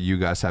about what you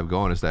guys have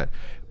going is that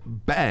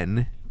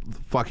Ben.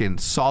 Fucking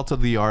salt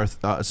of the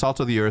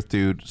earth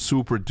dude,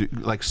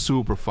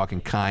 super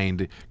fucking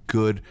kind,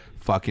 good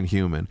fucking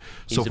human.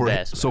 He's the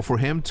best, so for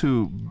him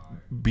to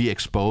be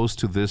exposed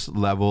to this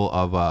level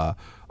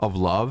of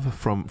love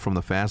from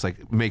the fans,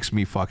 like, makes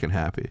me fucking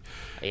happy.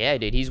 Yeah,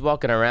 dude, he's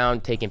walking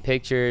around taking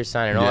pictures,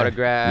 signing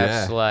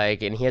autographs,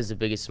 like, and he has the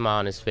biggest smile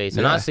on his face,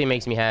 and honestly, it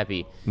makes me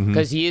happy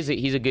because he's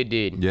a good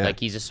dude. Like,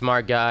 he's a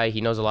smart guy.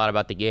 He knows a lot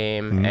about the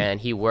game, and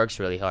he works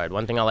really hard.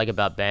 One thing I like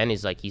about Ben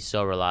is like he's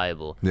so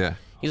reliable. Yeah.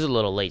 He's a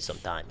little late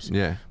sometimes.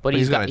 Yeah. But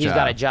he's got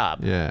a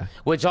job. Yeah.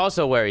 Which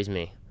also worries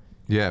me.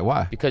 Yeah,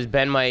 why? Because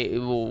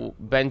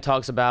Ben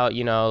talks about,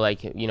 you know,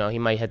 like, you know, he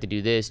might have to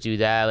do this, do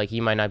that. Like,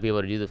 he might not be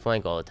able to do the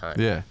flank all the time.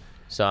 Yeah.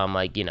 So I'm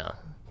like, you know,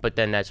 but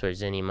then that's where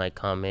Zinni might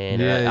come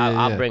in.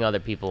 I'll bring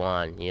other people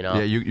on, you know.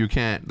 Yeah, you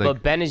can't. Like,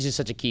 but Ben is just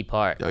such a key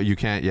part. You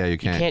can't. Yeah, you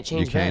can't. You can't change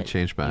Ben. You can't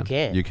change Ben. You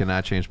can't. You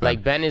cannot change Ben.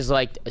 Like, Ben is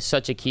like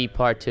such a key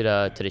part to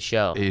the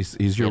show.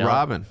 He's your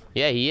Robin.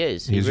 Yeah, he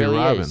is. He's he really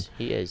your Robin. Is.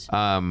 He is.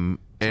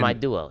 It's my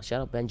duo.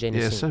 Shout out Ben J.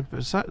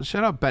 Shout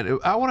out Ben.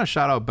 I want to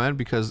shout out Ben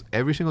because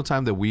every single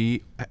time that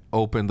we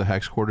open the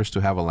Hex quarters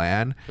to have a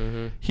LAN,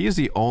 he is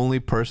the only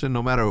person,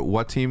 no matter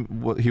what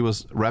team he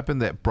was repping,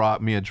 that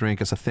brought me a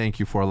drink as a thank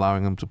you for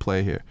allowing him to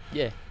play here.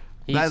 Yeah.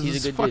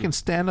 He's a good fucking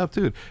stand up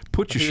dude.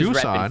 Put your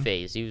shoes on.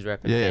 He was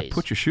repping FaZe.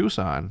 Put your shoes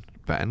on,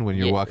 Ben, when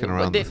you're walking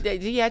around.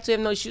 Did he actually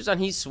have no shoes on?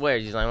 He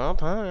swears. He's like,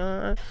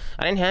 well,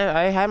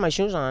 I had my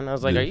shoes on. I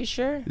was like, are you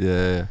sure?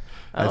 Yeah.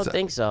 I don't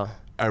think so.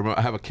 I remember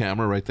I have a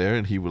camera right there,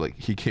 and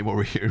he came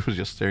over here and was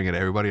just staring at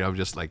everybody. I was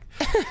just like,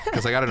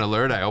 because I got an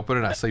alert, I open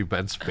it, and I see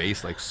Ben's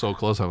face like so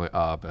close. I'm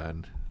like,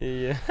 Ben.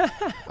 Yeah.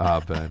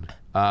 Ben.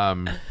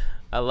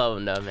 I love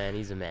him though, man.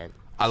 He's a man.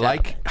 I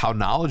like how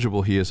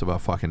knowledgeable he is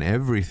about fucking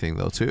everything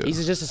though too.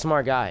 He's just a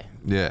smart guy.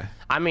 Yeah.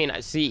 I mean,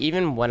 see,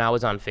 even when I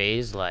was on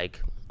FaZe,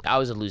 like, I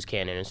was a loose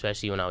cannon,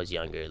 especially when I was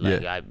younger.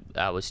 Like,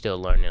 I was still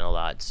learning a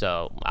lot,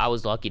 so I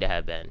was lucky to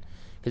have Ben.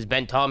 Because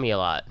Ben taught me a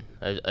lot,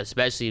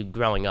 especially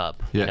growing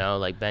up. You know,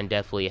 like, Ben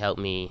definitely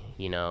helped me,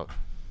 you know,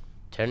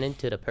 turn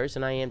into the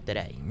person I am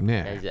today.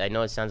 Yeah. I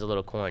know it sounds a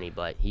little corny,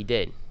 but he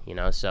did, you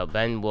know. So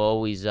Ben will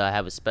always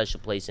have a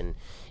special place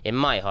in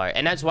my heart.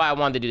 And that's why I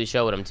wanted to do the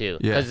show with him, too.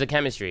 Because the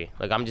chemistry.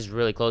 Like, I'm just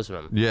really close with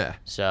him. Yeah.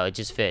 So it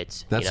just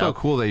fits. That's so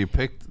cool that you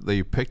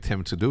picked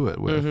him to do it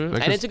with.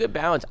 Like, and it's a good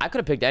balance. I could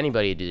have picked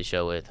anybody to do the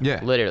show with.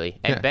 Yeah. Literally.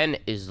 And Ben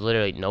is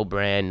literally no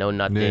brand, no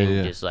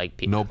nothing. Just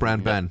like... No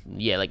brand Ben.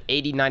 Yeah, like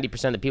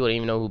 80-90% of the people didn't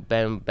even know who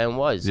Ben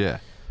was. Yeah.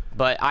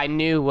 But I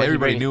knew what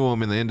everybody knew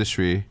him in the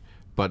industry,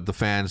 but the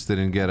fans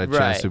didn't get a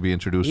chance to be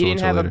introduced to him. He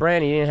didn't have a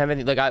brand. He didn't have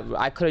anything. Like,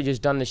 I could have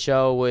just done the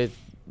show with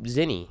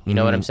Zinni. You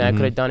know what I'm saying? I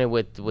could have done it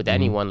with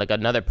anyone, like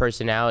another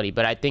personality.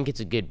 But I think it's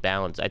a good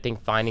balance. I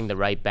think finding the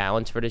right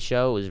balance for the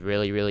show is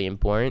really, really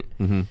important.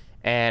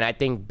 And I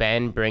think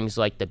Ben brings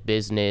like the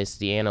business,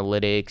 the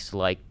analytics,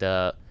 like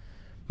the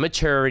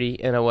maturity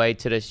in a way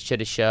to the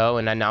show.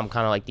 And then I'm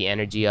kind of like the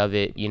energy of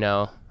it, you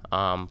know.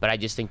 But I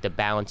just think the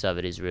balance of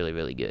it is really,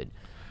 really good.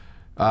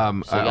 So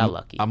you got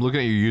lucky. I'm looking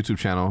at your YouTube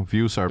channel.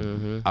 Views are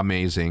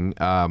amazing.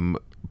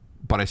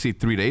 But I see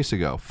 3 days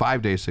ago,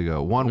 5 days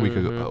ago, 1 week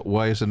ago.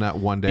 Why isn't that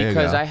one day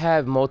because ago? I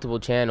have multiple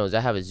channels.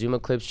 I have a Zuma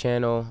Clips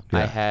channel.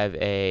 I have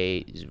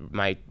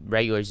my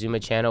regular Zuma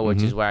channel,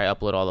 which is where I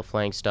upload all the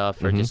flank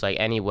stuff or just like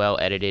any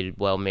well-edited,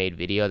 well-made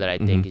video that I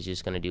think is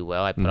just going to do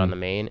well. I put on the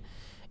main.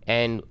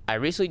 And I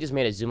recently just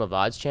made a Zuma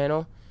VODs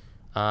channel.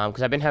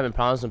 Because I've been having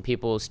problems with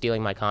people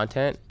stealing my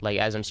content, like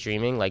as I'm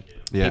streaming, like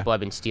people have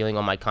been stealing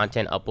all my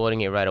content,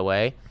 uploading it right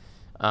away.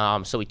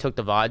 So we took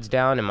the VODs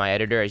down, and my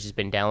editor has just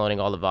been downloading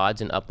all the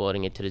VODs and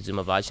uploading it to the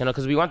Zuma VODs channel,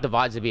 because we want the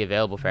VODs to be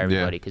available for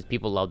everybody, because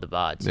people love the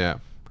VODs. Yeah.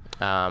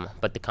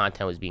 But the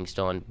content was being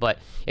stolen. But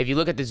if you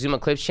look at the Zuma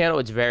Clips channel,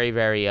 it's very,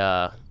 very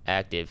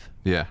active.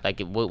 Yeah. Like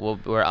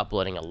we're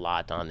uploading a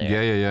lot on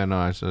there. Yeah.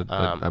 No,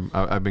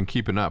 I've been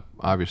keeping up,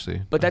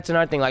 obviously. But that's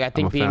another thing. Like, I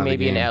think being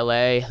maybe in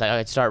LA, like I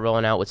could start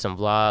rolling out with some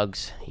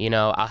vlogs. You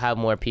know, I'll have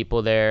more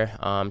people there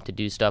to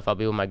do stuff. I'll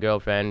be with my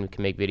girlfriend. We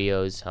can make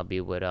videos. I'll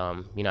be with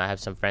you know, I have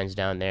some friends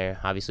down there.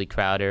 Obviously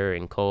Crowder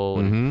and Cole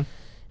and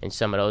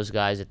some of those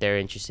guys that they're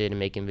interested in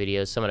making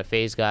videos. Some of the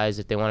FaZe guys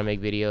if they want to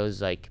make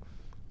videos. Like,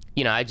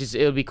 you know, it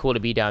would be cool to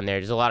be down there.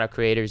 There's a lot of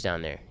creators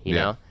down there. You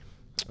know.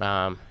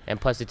 And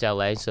plus it's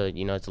LA, so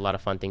you know it's a lot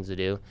of fun things to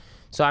do.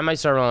 So I might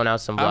start rolling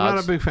out some vlogs. I'm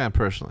not a big fan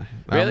personally.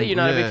 Really? You're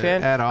not a big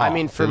fan? At all. I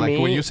mean, for me,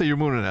 when you say you're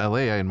moving to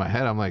LA, in my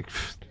head I'm like,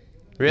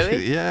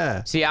 really?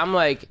 Yeah. See, I'm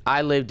like,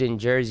 I lived in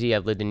Jersey,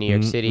 I've lived in New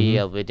York City,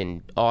 I've lived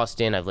in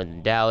Austin, I've lived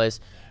in Dallas.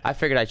 I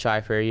figured I'd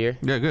try for a year.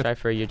 Yeah, good. Try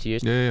for a year, 2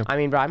 years. Yeah. I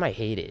mean, bro, I might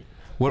hate it.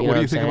 What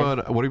do you think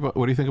about what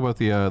do you think about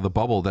the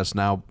bubble that's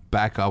now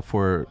back up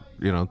for,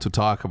 you know, to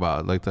talk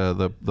about, like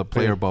the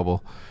player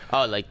bubble?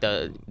 Oh, like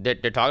they're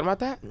talking about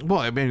that? Well,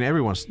 I mean,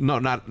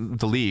 not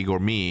the league or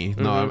me.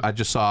 No, I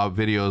just saw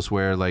videos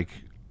where like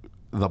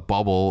the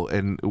bubble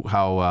and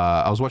how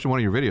I was watching one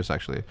of your videos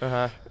actually.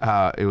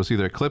 It was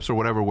either clips or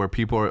whatever where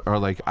people are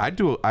like, I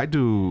do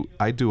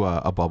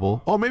a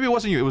bubble. Oh, maybe it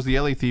wasn't you. It was the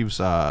LA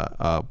Thieves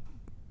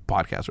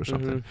podcast or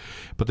something.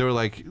 But they were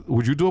like,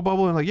 would you do a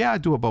bubble? And like, yeah, I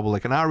do a bubble.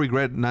 Like, and I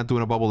regret not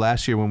doing a bubble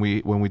last year when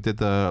we did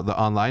the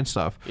online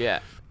stuff. Yeah.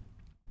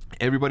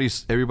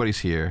 Everybody's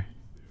here,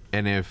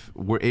 and if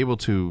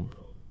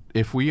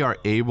we are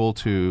able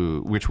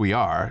to, which we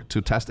are, to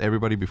test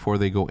everybody before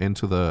they go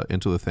into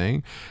the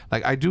thing,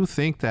 like I do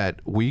think that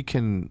we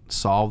can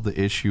solve the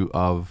issue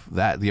of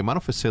that. The amount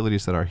of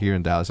facilities that are here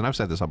in Dallas, and I've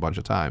said this a bunch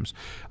of times,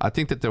 I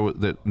think that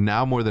that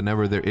now more than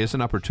ever there is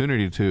an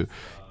opportunity to,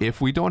 if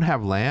we don't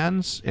have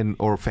LANs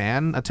or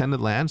fan attended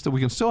LANs, that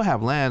we can still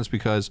have LANs,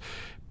 because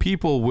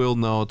people will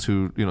know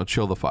to, you know,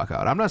 chill the fuck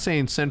out. I'm not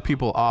saying send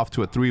people off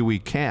to a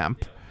 3-week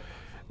camp,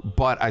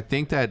 but I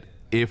think that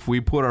if we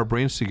put our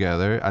brains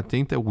together, I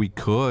think that we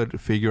could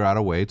figure out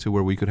a way to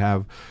where we could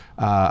have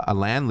a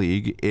LAN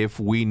league if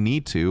we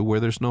need to,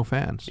 where there's no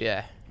fans.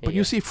 Yeah. But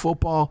you see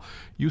football,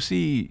 you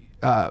see...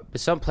 but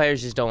some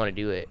players just don't want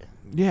to do it.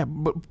 Yeah,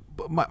 but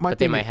but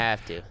they might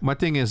have to. My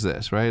thing is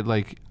this, right?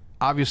 Like,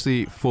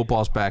 obviously,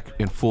 football's back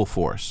in full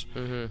force.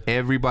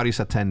 Everybody's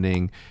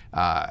attending.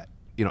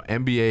 You know,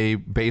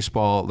 NBA,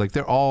 baseball, like,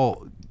 they're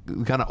all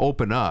kind of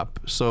open up,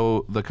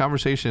 so the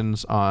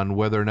conversations on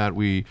whether or not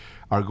we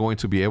are going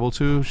to be able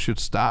to should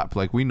stop.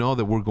 Like, we know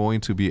that we're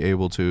going to be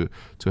able to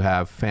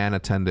have fan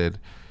attended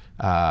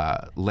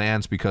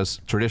LANs because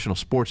traditional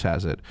sports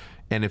has it,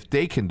 and if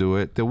they can do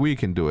it, then we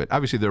can do it.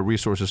 Obviously their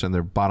resources and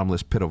their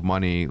bottomless pit of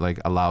money like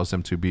allows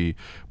them to be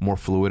more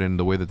fluid in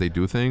the way that they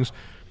do things,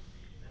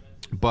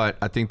 but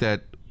I think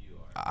that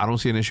I don't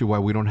see an issue why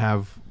we don't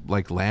have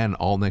like LAN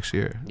all next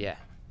year. Yeah,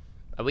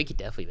 we could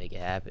definitely make it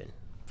happen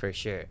for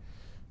sure.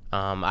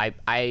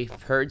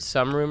 I've heard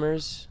some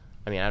rumors.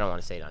 I mean, I don't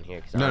want to say it on here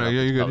because I don't know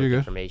if it's public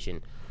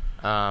information.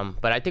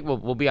 But I think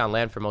we'll be on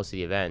LAN for most of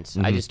the events.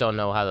 I just don't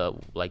know how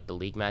the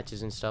league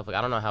matches and stuff. Like,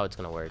 I don't know how it's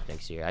gonna work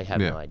next year. I have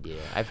no idea.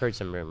 I've heard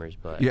some rumors,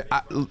 but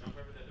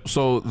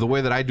so the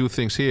way that I do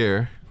things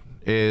here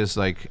is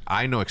like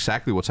I know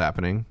exactly what's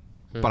happening,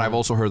 but I've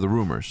also heard the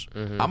rumors.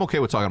 I'm okay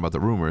with talking about the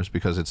rumors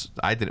because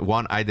I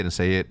didn't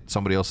say it.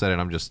 Somebody else said it.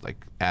 And I'm just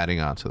like adding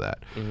on to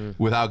that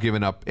without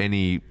giving up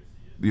any,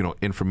 you know,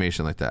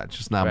 information like that. It's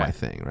just not my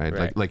thing,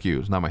 right? Like you,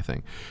 it's not my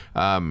thing.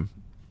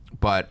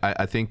 But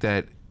I think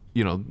that,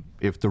 you know,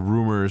 if the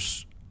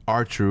rumors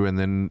are true, and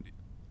then,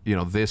 you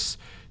know, this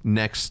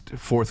next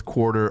fourth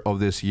quarter of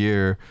this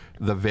year,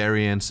 the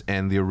variants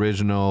and the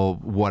original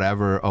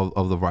whatever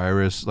of the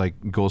virus like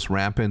goes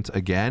rampant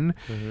again,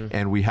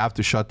 and we have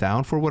to shut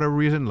down for whatever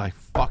reason, like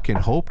fucking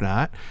hope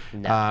not.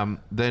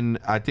 Then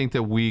I think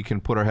that we can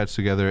put our heads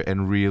together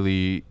and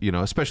really, you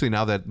know, especially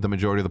now that the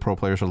majority of the pro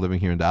players are living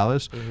here in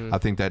Dallas, I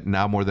think that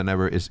now more than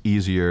ever is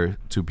easier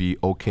to be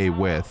okay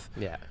with,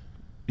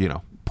 you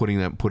know,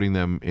 putting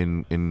them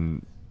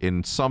in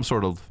some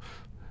sort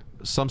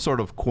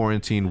of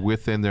quarantine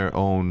within their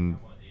own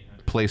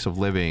place of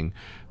living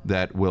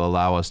that will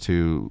allow us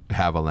to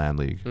have a LAN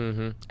league.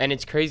 And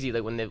it's crazy,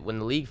 like when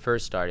the league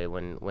first started,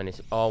 when it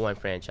all went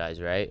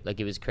franchise, right? Like,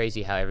 it was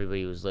crazy how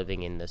everybody was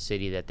living in the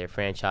city that they're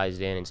franchised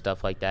in and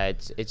stuff like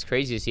that. It's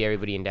crazy to see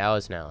everybody in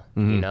Dallas now.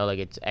 You know,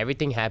 like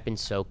everything happened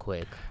so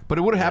quick. But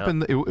it would have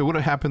happened. It would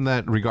have happened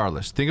that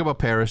regardless. Think about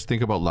Paris.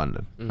 Think about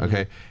London.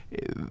 Okay,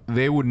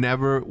 they will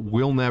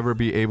never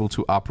be able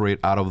to operate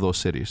out of those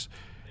cities.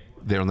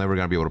 They're never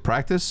going to be able to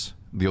practice.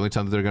 The only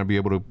time that they're going to be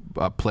able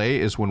to play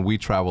is when we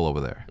travel over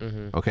there.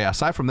 Okay.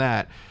 Aside from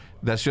that,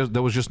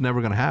 that was just never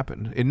going to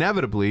happen.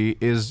 Inevitably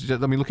is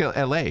just, I mean, look at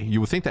LA. You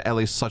would think that LA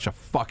is such a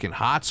fucking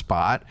hot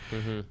spot,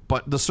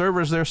 but the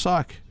servers there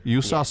suck.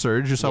 You saw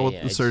Surge. You saw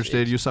what Surge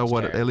did. You saw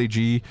what LAG.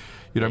 You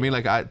know what I mean?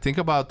 Like, I think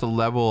about the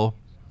level.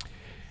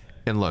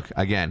 And look,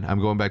 again, I'm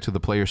going back to the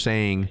player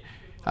saying,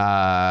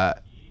 I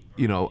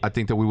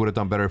think that we would have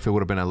done better if it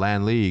would have been a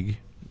LAN league,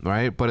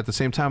 right? But at the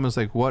same time, it's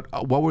like, what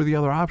were the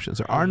other options?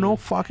 There are no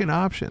fucking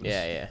options.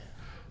 Yeah.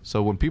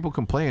 So when people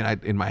complain,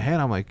 in my head,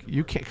 I'm like,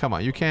 you can't. Come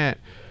on, you can't.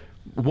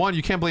 One,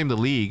 you can't blame the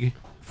league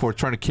for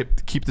trying to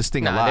keep this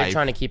thing alive. They're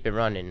trying to keep it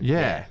running.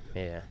 Yeah.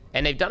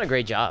 And they've done a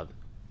great job.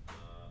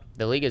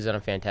 The league has done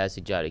a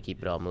fantastic job to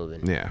keep it all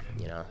moving. Yeah.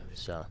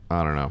 So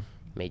I don't know.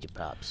 Major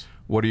props.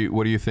 What do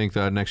you think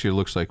next year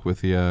looks like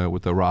with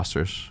the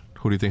rosters?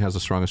 Who do you think has the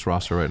strongest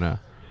roster right now?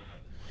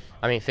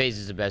 I mean, FaZe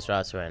is the best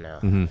roster right now,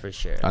 for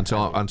sure.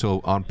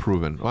 Until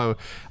unproven. Well,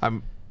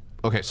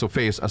 okay. So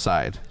FaZe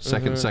aside,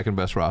 second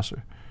best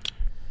roster.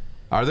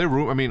 Are there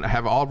room? I mean,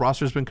 have all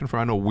rosters been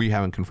confirmed? I know we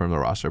haven't confirmed the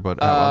roster, but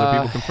have other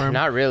people confirmed?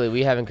 Not really.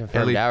 We haven't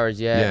confirmed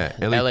ours yet.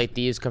 Yeah, LA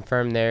Thieves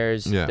confirmed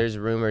theirs. Yeah. There's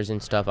rumors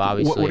and stuff,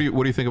 obviously.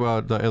 What do you think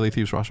about the LA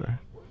Thieves roster?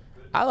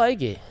 I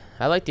like it.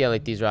 I like the LA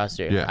Thieves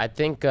roster. Yeah. I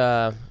think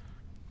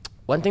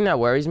one thing that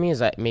worries me is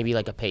that maybe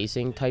like a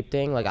pacing type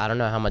thing. Like, I don't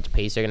know how much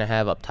pace they're going to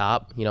have up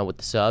top, with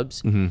the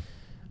subs.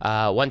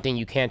 One thing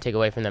you can't take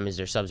away from them is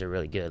their subs are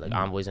really good. Like,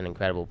 Envoy's an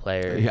incredible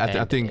player. Yeah,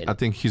 I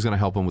think he's gonna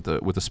help him with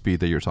the speed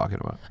that you're talking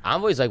about.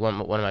 Envoy's like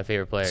one of my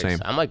favorite players. Same.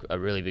 I'm like a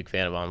really big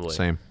fan of Envoy.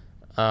 Same.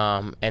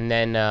 And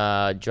then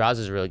Draws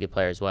is a really good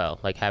player as well.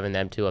 Like, having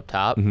them two up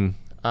top.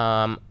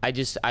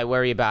 I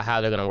worry about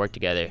how they're gonna work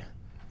together,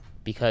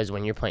 because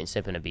when you're playing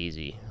Simp and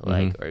Abizi,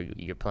 like, or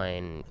you're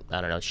playing,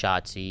 I don't know,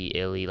 Shotzi,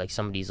 Illy, like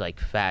some of these like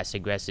fast,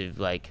 aggressive,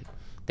 like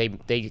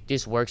they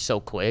just work so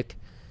quick.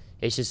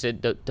 It's just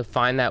to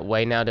find that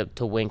way now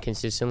to win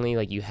consistently,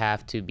 like, you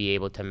have to be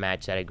able to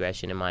match that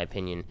aggression, in my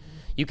opinion.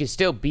 You can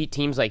still beat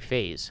teams like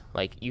FaZe.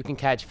 Like, you can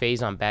catch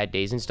FaZe on bad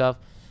days and stuff,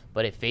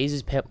 but if FaZe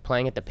is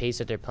playing at the pace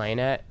that they're playing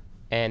at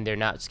and they're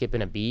not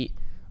skipping a beat,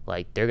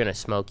 like, they're going to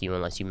smoke you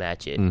unless you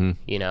match it,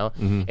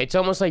 It's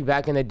almost like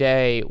back in the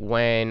day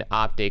when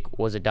Optic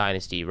was a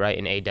dynasty, right,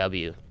 in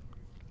AW.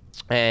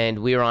 And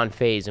we were on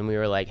FaZe, and we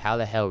were like, how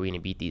the hell are we going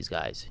to beat these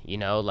guys?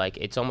 Like,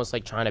 it's almost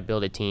like trying to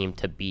build a team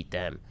to beat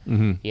them.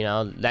 And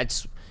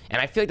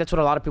I feel like that's what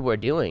a lot of people are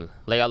doing.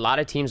 Like, a lot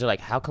of teams are like,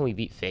 how can we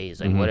beat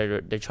FaZe? Like,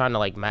 they're trying to,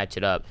 like, match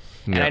it up.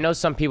 And I know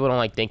some people don't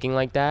like thinking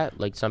like that.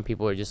 Like, some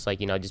people are just like,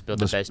 just build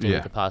the best team we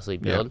could possibly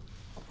build.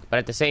 But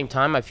at the same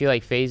time, I feel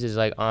like FaZe is,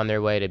 like, on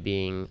their way to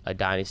being a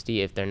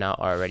dynasty if they're not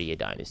already a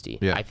dynasty.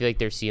 I feel like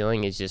their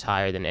ceiling is just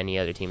higher than any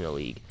other team in the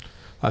league.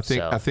 I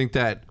think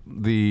that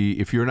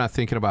if you're not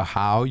thinking about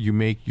how you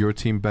make your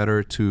team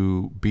better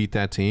to beat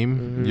that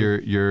team,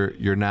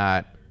 you're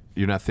not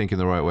thinking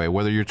the right way.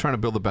 Whether you're trying to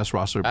build the best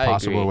roster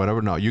possible or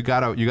whatever, no, you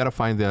gotta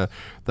find the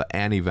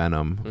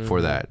anti-venom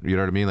for that. You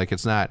know what I mean? Like,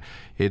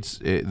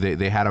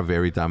 they had a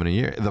very dominant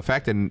year. The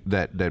fact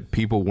that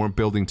people weren't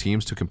building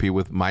teams to compete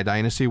with My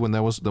Dynasty when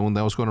that was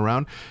going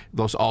around,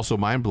 that's also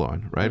mind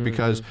blowing, right?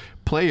 Because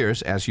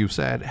players, as you've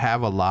said,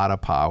 have a lot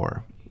of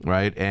power.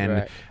 Right.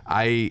 And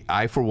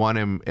I for one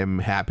am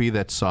happy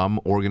that some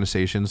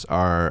organizations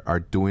are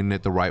doing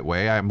it the right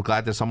way. I'm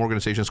glad that some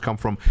organizations come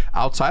from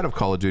outside of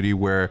Call of Duty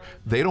where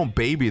they don't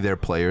baby their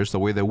players the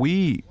way that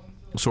we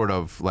sort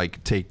of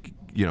like take,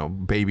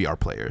 baby our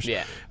players.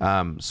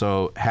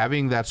 So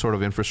having that sort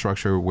of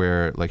infrastructure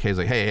where like,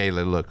 hey,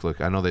 look,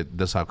 I know that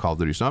that's how Call of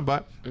Duty's done,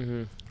 but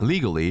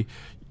legally,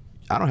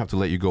 I don't have to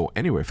let you go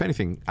anywhere. If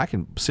anything, I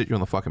can sit you on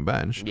the fucking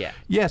bench.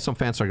 Yeah, some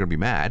fans are going to be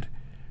mad.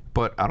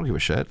 But I don't give a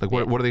shit. Like,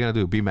 what are they going to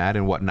do? Be mad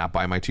and what? Not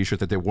buy my T-shirt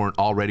that they weren't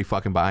already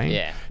fucking buying?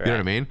 Yeah. You know what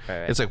I mean?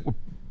 Right. It's like,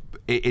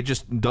 it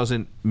just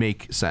doesn't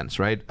make sense,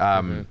 right?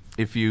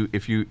 If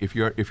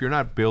you're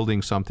not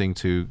building something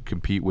to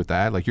compete with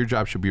that, like, your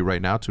job should be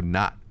right now to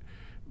not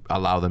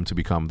allow them to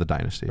become the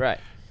dynasty. Right.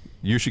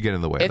 You should get in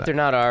the way of that. If they're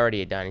not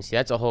already a dynasty,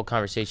 that's a whole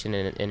conversation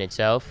in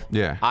itself.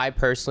 Yeah. I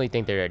personally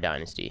think they're a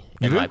dynasty.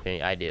 In my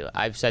opinion, I do.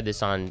 I've said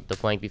this on The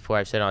Flank before.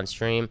 I've said it on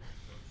stream.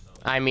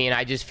 I mean,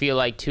 I just feel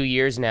like 2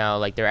 years now,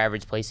 like, their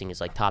average placing is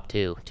like top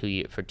for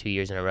 2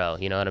 years in a row.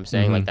 You know what I'm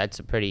saying? Like, that's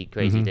a pretty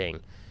crazy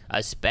thing,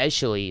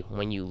 especially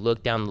when you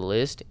look down the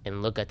list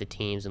and look at the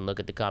teams and look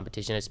at the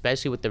competition,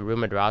 especially with the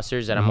rumored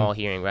rosters that I'm all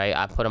hearing, right?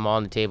 I put them all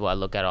on the table. I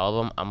look at all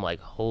of them. I'm like,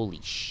 holy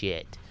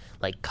shit.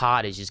 Like,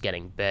 COD is just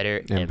getting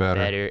better and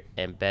better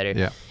and better.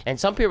 Yeah. And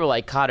some people are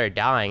like, COD are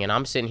dying. And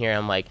I'm sitting here,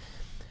 I'm like,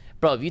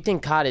 bro, if you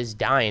think COD is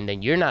dying,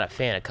 then you're not a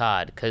fan of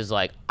COD. Because,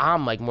 like,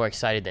 I'm, like, more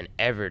excited than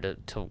ever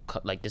to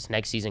like, this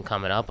next season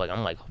coming up. Like,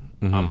 I'm like,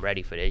 I'm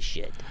ready for this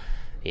shit,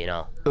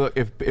 Look,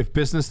 if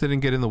business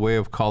didn't get in the way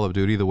of Call of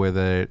Duty the way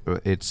that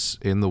it's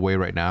in the way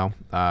right now,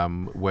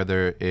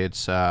 whether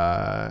it's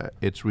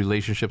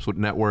relationships with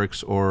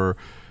networks or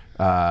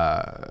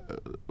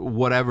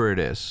whatever it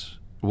is,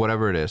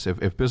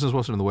 if business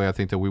wasn't in the way, I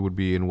think that we would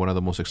be in one of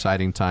the most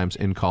exciting times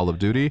in Call of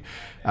Duty.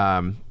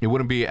 It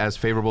wouldn't be as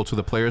favorable to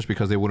the players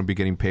because they wouldn't be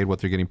getting paid what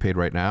they're getting paid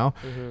right now.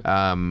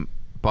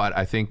 But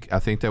I think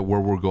that where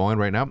we're going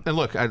right now, and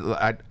look,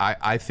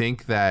 I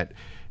think that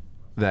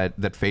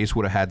FaZe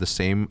would have had the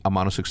same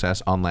amount of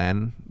success on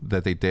LAN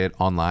that they did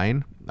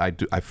online.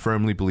 I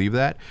firmly believe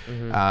that.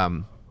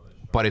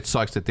 But it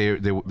sucks that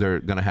they're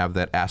gonna have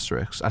that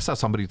asterisk. I saw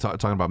somebody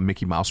talking about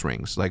Mickey Mouse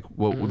rings. Like,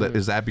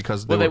 is that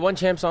because they won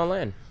champs on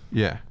LAN?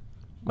 Yeah,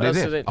 they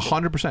did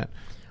 100%.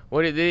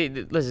 What did they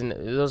listen?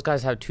 Those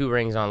guys have 2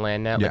 rings on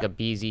LAN now. Like a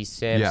BZ,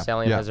 Sim,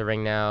 Cellium has a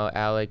ring now.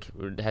 Alec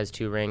has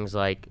 2 rings.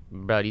 Like,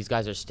 bro, these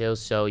guys are still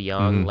so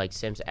young. Like,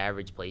 Sim's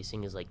average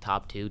placing is like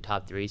top 2,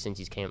 top 3 since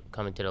he's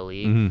coming to the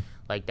league.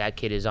 Like, that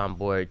kid is on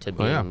board to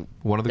being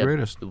one of the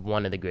greatest.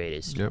 One of the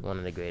greatest. Yep. One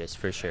of the greatest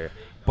for sure.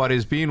 But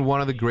is being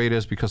one of the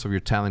greatest because of your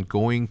talent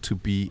going to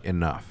be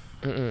enough?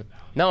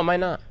 No, it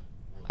might not.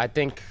 I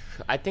think.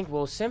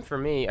 Well, Sim for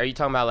me. Are you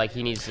talking about like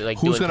he needs like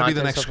who's going to be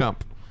the next Scump?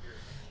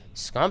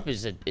 Scump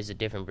is a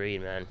different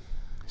breed, man.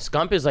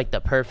 Scump is like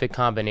the perfect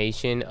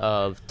combination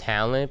of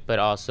talent, but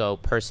also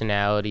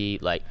personality.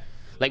 Like,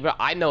 bro,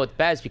 I know it's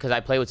best because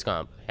I play with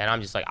Scump, and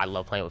I'm just like, I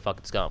love playing with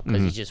fucking Scump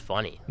because he's just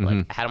funny.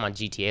 Like, I had him on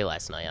GTA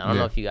last night. I don't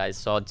know if you guys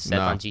saw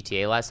Steph on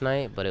GTA last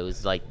night, but it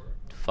was like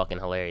fucking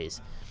hilarious.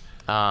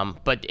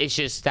 But it's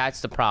just that's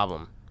the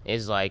problem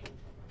is like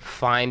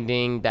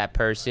finding that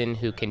person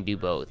who can do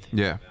both.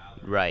 Yeah.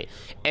 Right.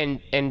 And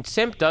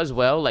Simp does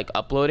well, like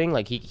uploading.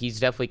 Like he's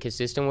definitely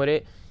consistent with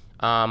it.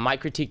 My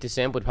critique to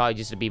Simp would probably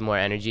just be more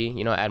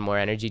energy, add more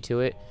energy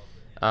to it.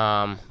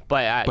 But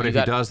if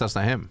he does, that's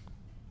not him.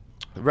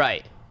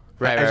 Right.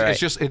 It's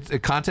just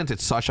content.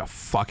 It's such a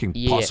fucking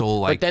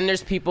puzzle. Like, but then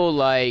there's people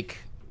like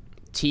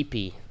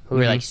TP who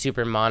are like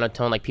super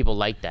monotone. Like people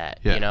like that.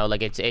 Yeah.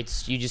 Like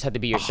it's you just have to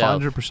be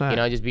yourself.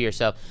 100%. Just be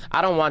yourself.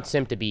 I don't want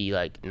Simp to be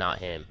like not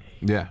him.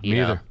 Yeah, me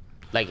either.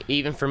 Like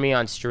even for me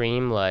on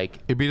stream, like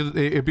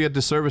it'd be a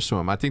disservice to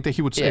him. I think that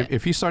he would say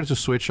if he started to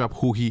switch up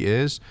who he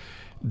is.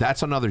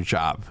 That's another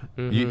job.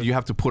 You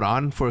have to put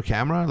on for a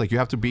camera. Like you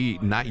have to be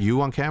not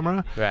you on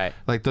camera. Right.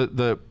 Like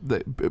the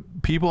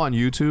people on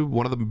YouTube,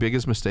 one of the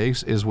biggest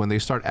mistakes is when they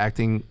start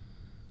acting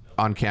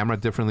on camera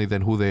differently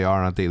than who they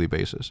are on a daily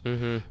basis.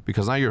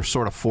 Because now you're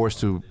sort of forced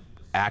to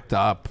act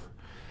up.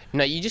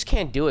 No, you just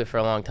can't do it for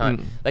a long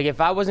time. Like if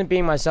I wasn't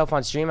being myself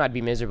on stream, I'd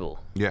be miserable.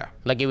 Yeah.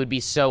 Like it would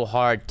be so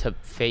hard to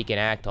fake and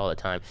act all the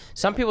time.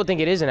 Some people think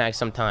it is an act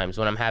sometimes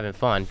when I'm having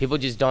fun. People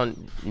just don't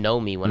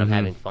know me when I'm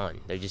having fun.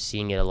 They're just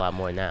seeing it a lot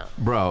more now.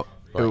 Bro,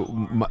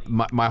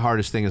 my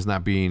hardest thing is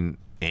not being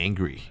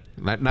angry.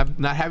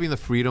 Not having the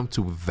freedom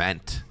to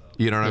vent.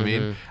 You know what I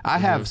mean? I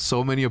have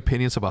so many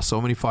opinions about so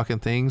many fucking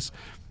things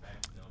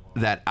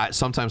that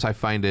sometimes I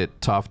find it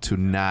tough to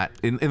not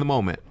in the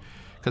moment.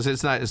 Because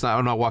it's not.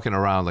 I'm not walking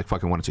around like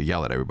fucking wanting to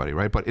yell at everybody,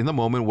 right? But in the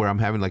moment where I'm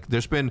having like,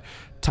 there's been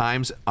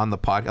times on the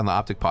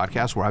Optic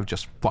podcast where I've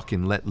just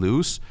fucking let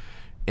loose,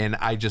 and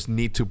I just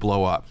need to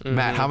blow up.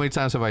 Matt, how many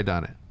times have I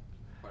done it?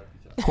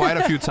 Quite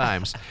a few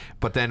times.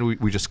 But then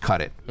we just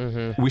cut it.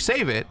 We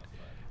save it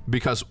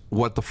because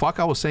what the fuck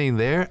I was saying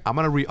there, I'm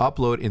gonna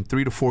re-upload in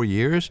 3 to 4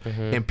 years,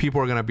 and people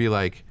are gonna be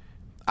like,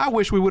 I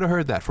wish we would have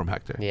heard that from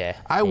Hector. Yeah.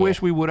 I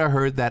wish we would have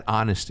heard that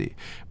honesty.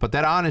 But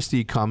that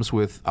honesty comes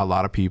with a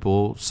lot of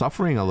people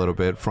suffering a little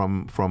bit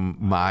from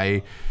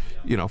my,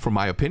 from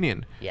my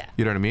opinion. Yeah.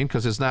 You know what I mean?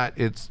 Because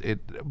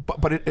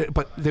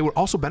but they would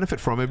also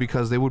benefit from it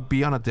because they would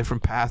be on a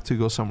different path to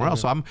go somewhere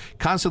else. So I'm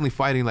constantly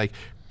fighting like,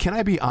 can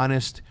I be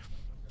honest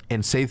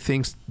and say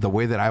things the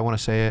way that I want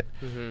to say it?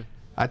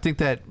 I think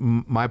that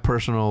my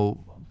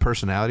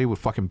personality would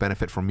fucking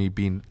benefit from me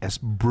being as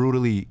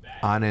brutally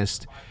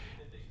honest,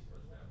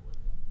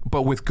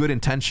 but with good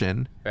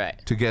intention,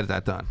 to get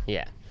that done.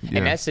 Yeah.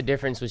 And that's the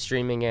difference with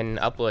streaming and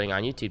uploading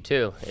on YouTube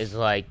too, is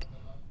like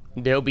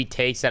there'll be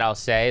takes that I'll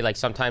say, like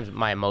sometimes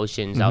my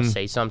emotions, I'll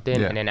say something,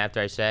 and then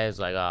after I say it, it's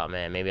like, oh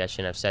man, maybe I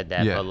shouldn't have said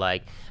that. But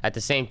like at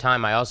the same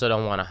time, I also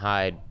don't want to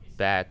hide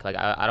back. Like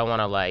I don't want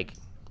to like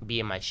be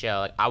in my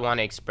shell. Like I want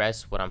to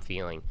express what I'm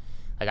feeling.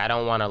 Like I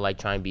don't want to like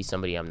try and be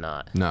somebody I'm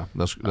not. No,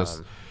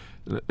 that's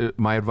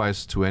my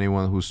advice to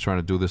anyone who's trying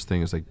to do this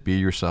thing is like be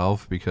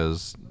yourself,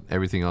 because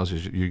everything else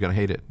is you're gonna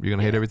hate it. You're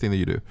gonna hate everything that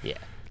you do. Yeah.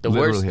 The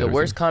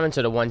worst comments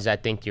are the ones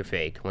that think you're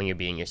fake when you're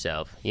being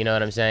yourself. You know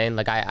what I'm saying?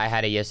 Like I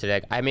had it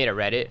yesterday. I made a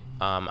Reddit.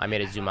 I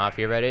made a Zoo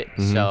Mafia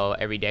Reddit. So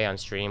every day on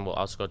stream,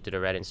 I'll scroll through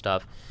the Reddit and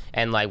stuff.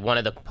 And like one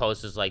of the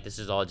posts was like, "This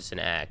is all just an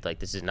act. Like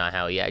this is not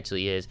how he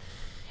actually is."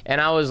 And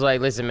I was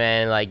like, listen,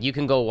 man, like you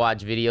can go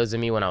watch videos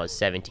of me when I was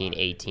 17,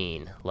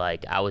 18.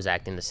 Like I was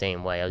acting the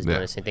same way. I was doing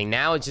the same thing.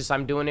 Now it's just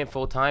I'm doing it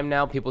full time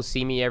now. People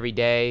see me every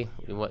day,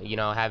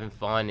 having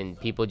fun, and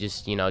people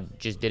just,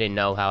 just didn't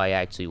know how I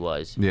actually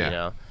was.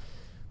 Yeah.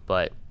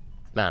 But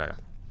I don't know.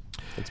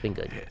 It's been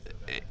good.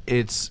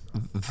 It's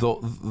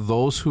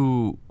those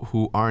who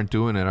aren't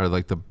doing it are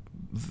like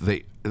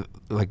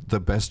the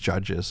best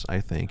judges,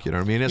 I think. You know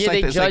what I mean? It's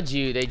they judge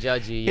you. They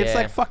judge you. Yeah. It's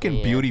like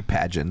fucking beauty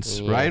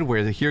pageants, right?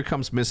 Where here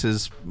comes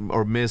Mrs.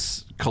 or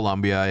Miss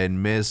Columbia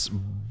and Miss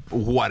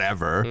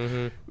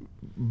whatever.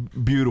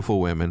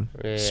 Beautiful women,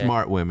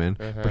 smart women.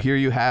 But here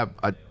you have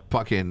a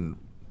fucking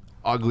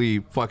ugly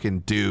fucking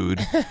dude,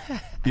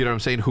 you know what I'm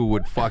saying, who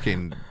would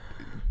fucking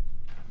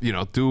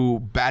do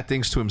bad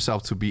things to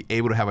himself to be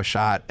able to have a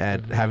shot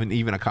at having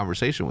even a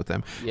conversation with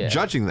them,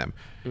 judging them.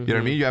 You know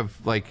what I mean? You have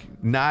like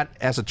not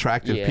as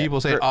attractive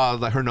people saying, "Oh,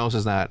 like, her nose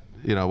is not,"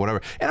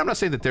 whatever. And I'm not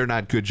saying that they're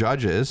not good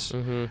judges.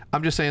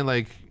 I'm just saying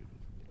like.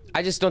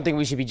 I just don't think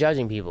we should be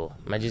judging people.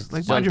 I just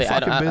like don't mind your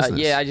fucking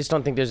business. I just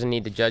don't think there's a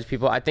need to judge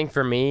people. I think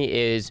for me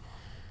is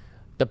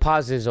the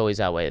positives always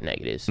outweigh the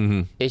negatives.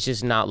 It's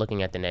just not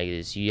looking at the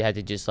negatives. You have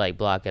to just like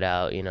block it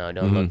out.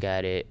 Don't look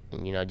at it.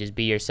 Just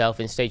be yourself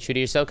and stay true to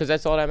yourself because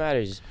that's all that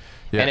matters.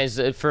 Yeah.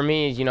 And for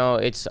me,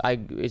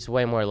 it's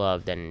way more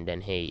love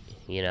than hate.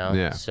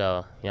 Yeah.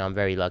 So I'm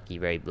very lucky,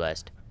 very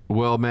blessed.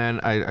 Well,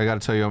 man, I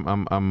got to tell you,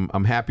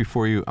 I'm happy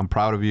for you. I'm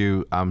proud of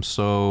you. I'm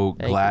so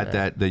glad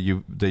that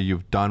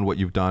you've done what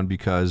you've done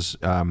because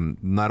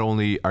not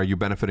only are you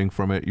benefiting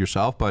from it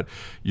yourself, but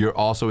you're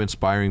also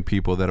inspiring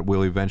people that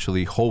will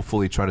eventually,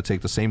 hopefully, try to take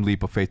the same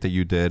leap of faith that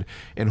you did,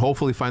 and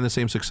hopefully find the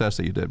same success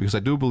that you did. Because I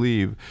do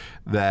believe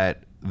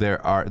that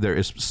there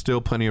is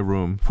still plenty of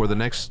room for the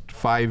next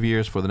 5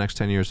 years, for the next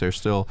 10 years. There's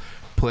still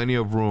plenty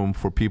of room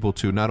for people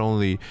to not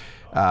only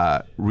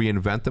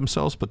reinvent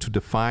themselves, but to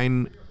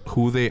define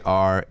who they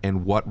are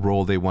and what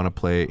role they want to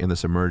play in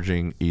this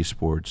emerging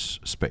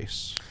esports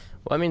space.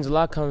 Well, that means a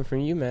lot coming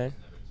from you, man.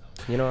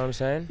 You know what I'm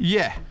saying?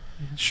 Yeah,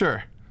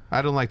 sure.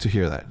 I don't like to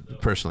hear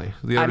that, personally.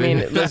 I mean,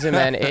 listen,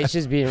 man, it's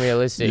just being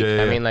realistic.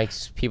 I mean, like,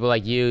 people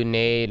like you,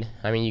 Nade,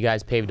 you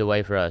guys paved the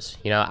way for us.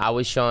 I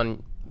was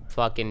showing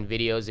fucking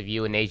videos of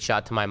you and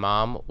Nadeshot to my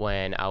mom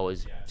when I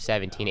was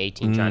 17,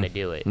 18 trying to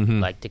do it,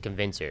 like, to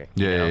convince her.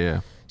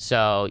 Yeah.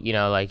 So,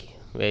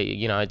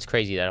 it's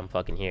crazy that I'm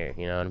fucking here.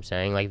 You know what I'm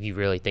saying? Like, if you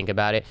really think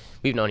about it,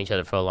 we've known each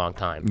other for a long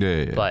time.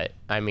 Yeah. But,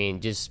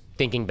 just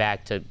thinking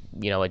back to,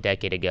 a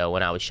decade ago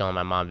when I was showing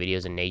my mom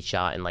videos of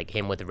Nadeshot and, like,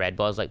 him with Red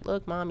Bull, I was like,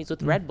 look, Mom, he's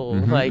with Red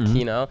Bull.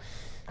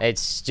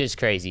 It's just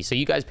crazy. So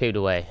you guys paved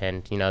the way.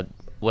 And,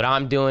 what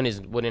I'm doing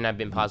wouldn't have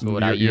been possible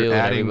without you and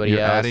everybody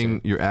else.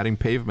 You're adding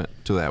pavement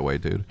to that way,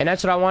 dude. And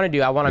that's what I want to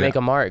do. I want to make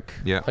a mark.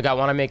 Yeah. Like, I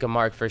want to make a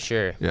mark for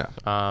sure.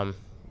 Yeah.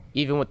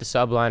 Even with the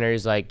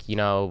subliners, like,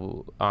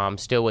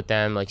 still with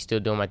them, like, still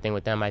doing my thing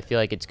with them, I feel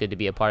like it's good to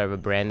be a part of a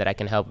brand that I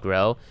can help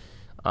grow,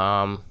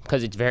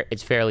 because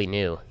it's fairly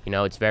new.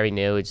 It's very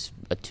new. It's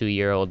a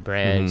 2-year-old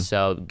brand,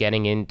 so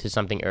getting into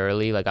something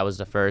early, like I was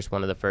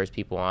one of the first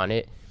people on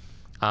it,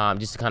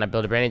 just to kind of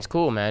build a brand. It's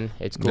cool, man.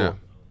 It's cool. Yeah.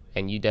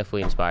 And you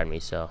definitely inspired me,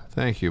 so.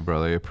 Thank you,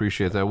 brother. I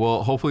appreciate that.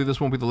 Well, hopefully this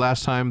won't be the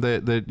last time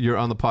that you're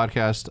on the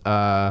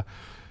podcast.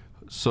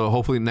 So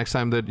hopefully next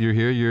time that you're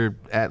here, you're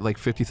at like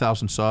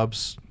 50,000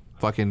 subs.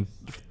 Fucking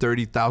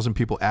 30,000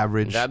 people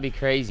average. That'd be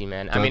crazy,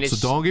 man. So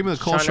don't give me the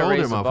cold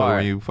shoulder, motherfucker,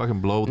 when you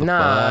fucking blow the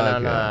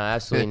fuck. No,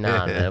 absolutely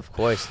not, man. Of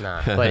course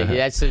not. But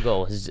that's the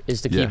goal,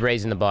 is to keep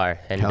raising the bar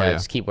and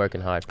just keep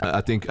working hard. I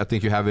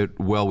think you have it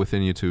well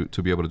within you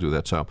to be able to do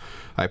that. So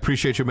I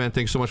appreciate you, man.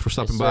 Thanks so much for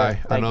stopping by.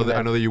 I know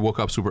that you woke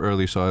up super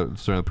early, so I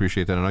certainly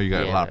appreciate that. I know you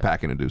got a lot of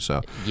packing to do,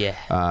 so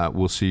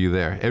we'll see you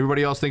there.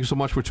 Everybody else, thank you so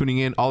much for tuning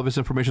in. All of this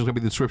information is going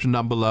to be in the description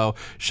down below.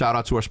 Shout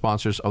out to our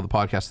sponsors of the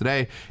podcast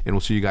today, and we'll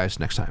see you guys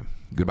next time.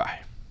 Goodbye.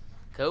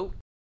 Cool.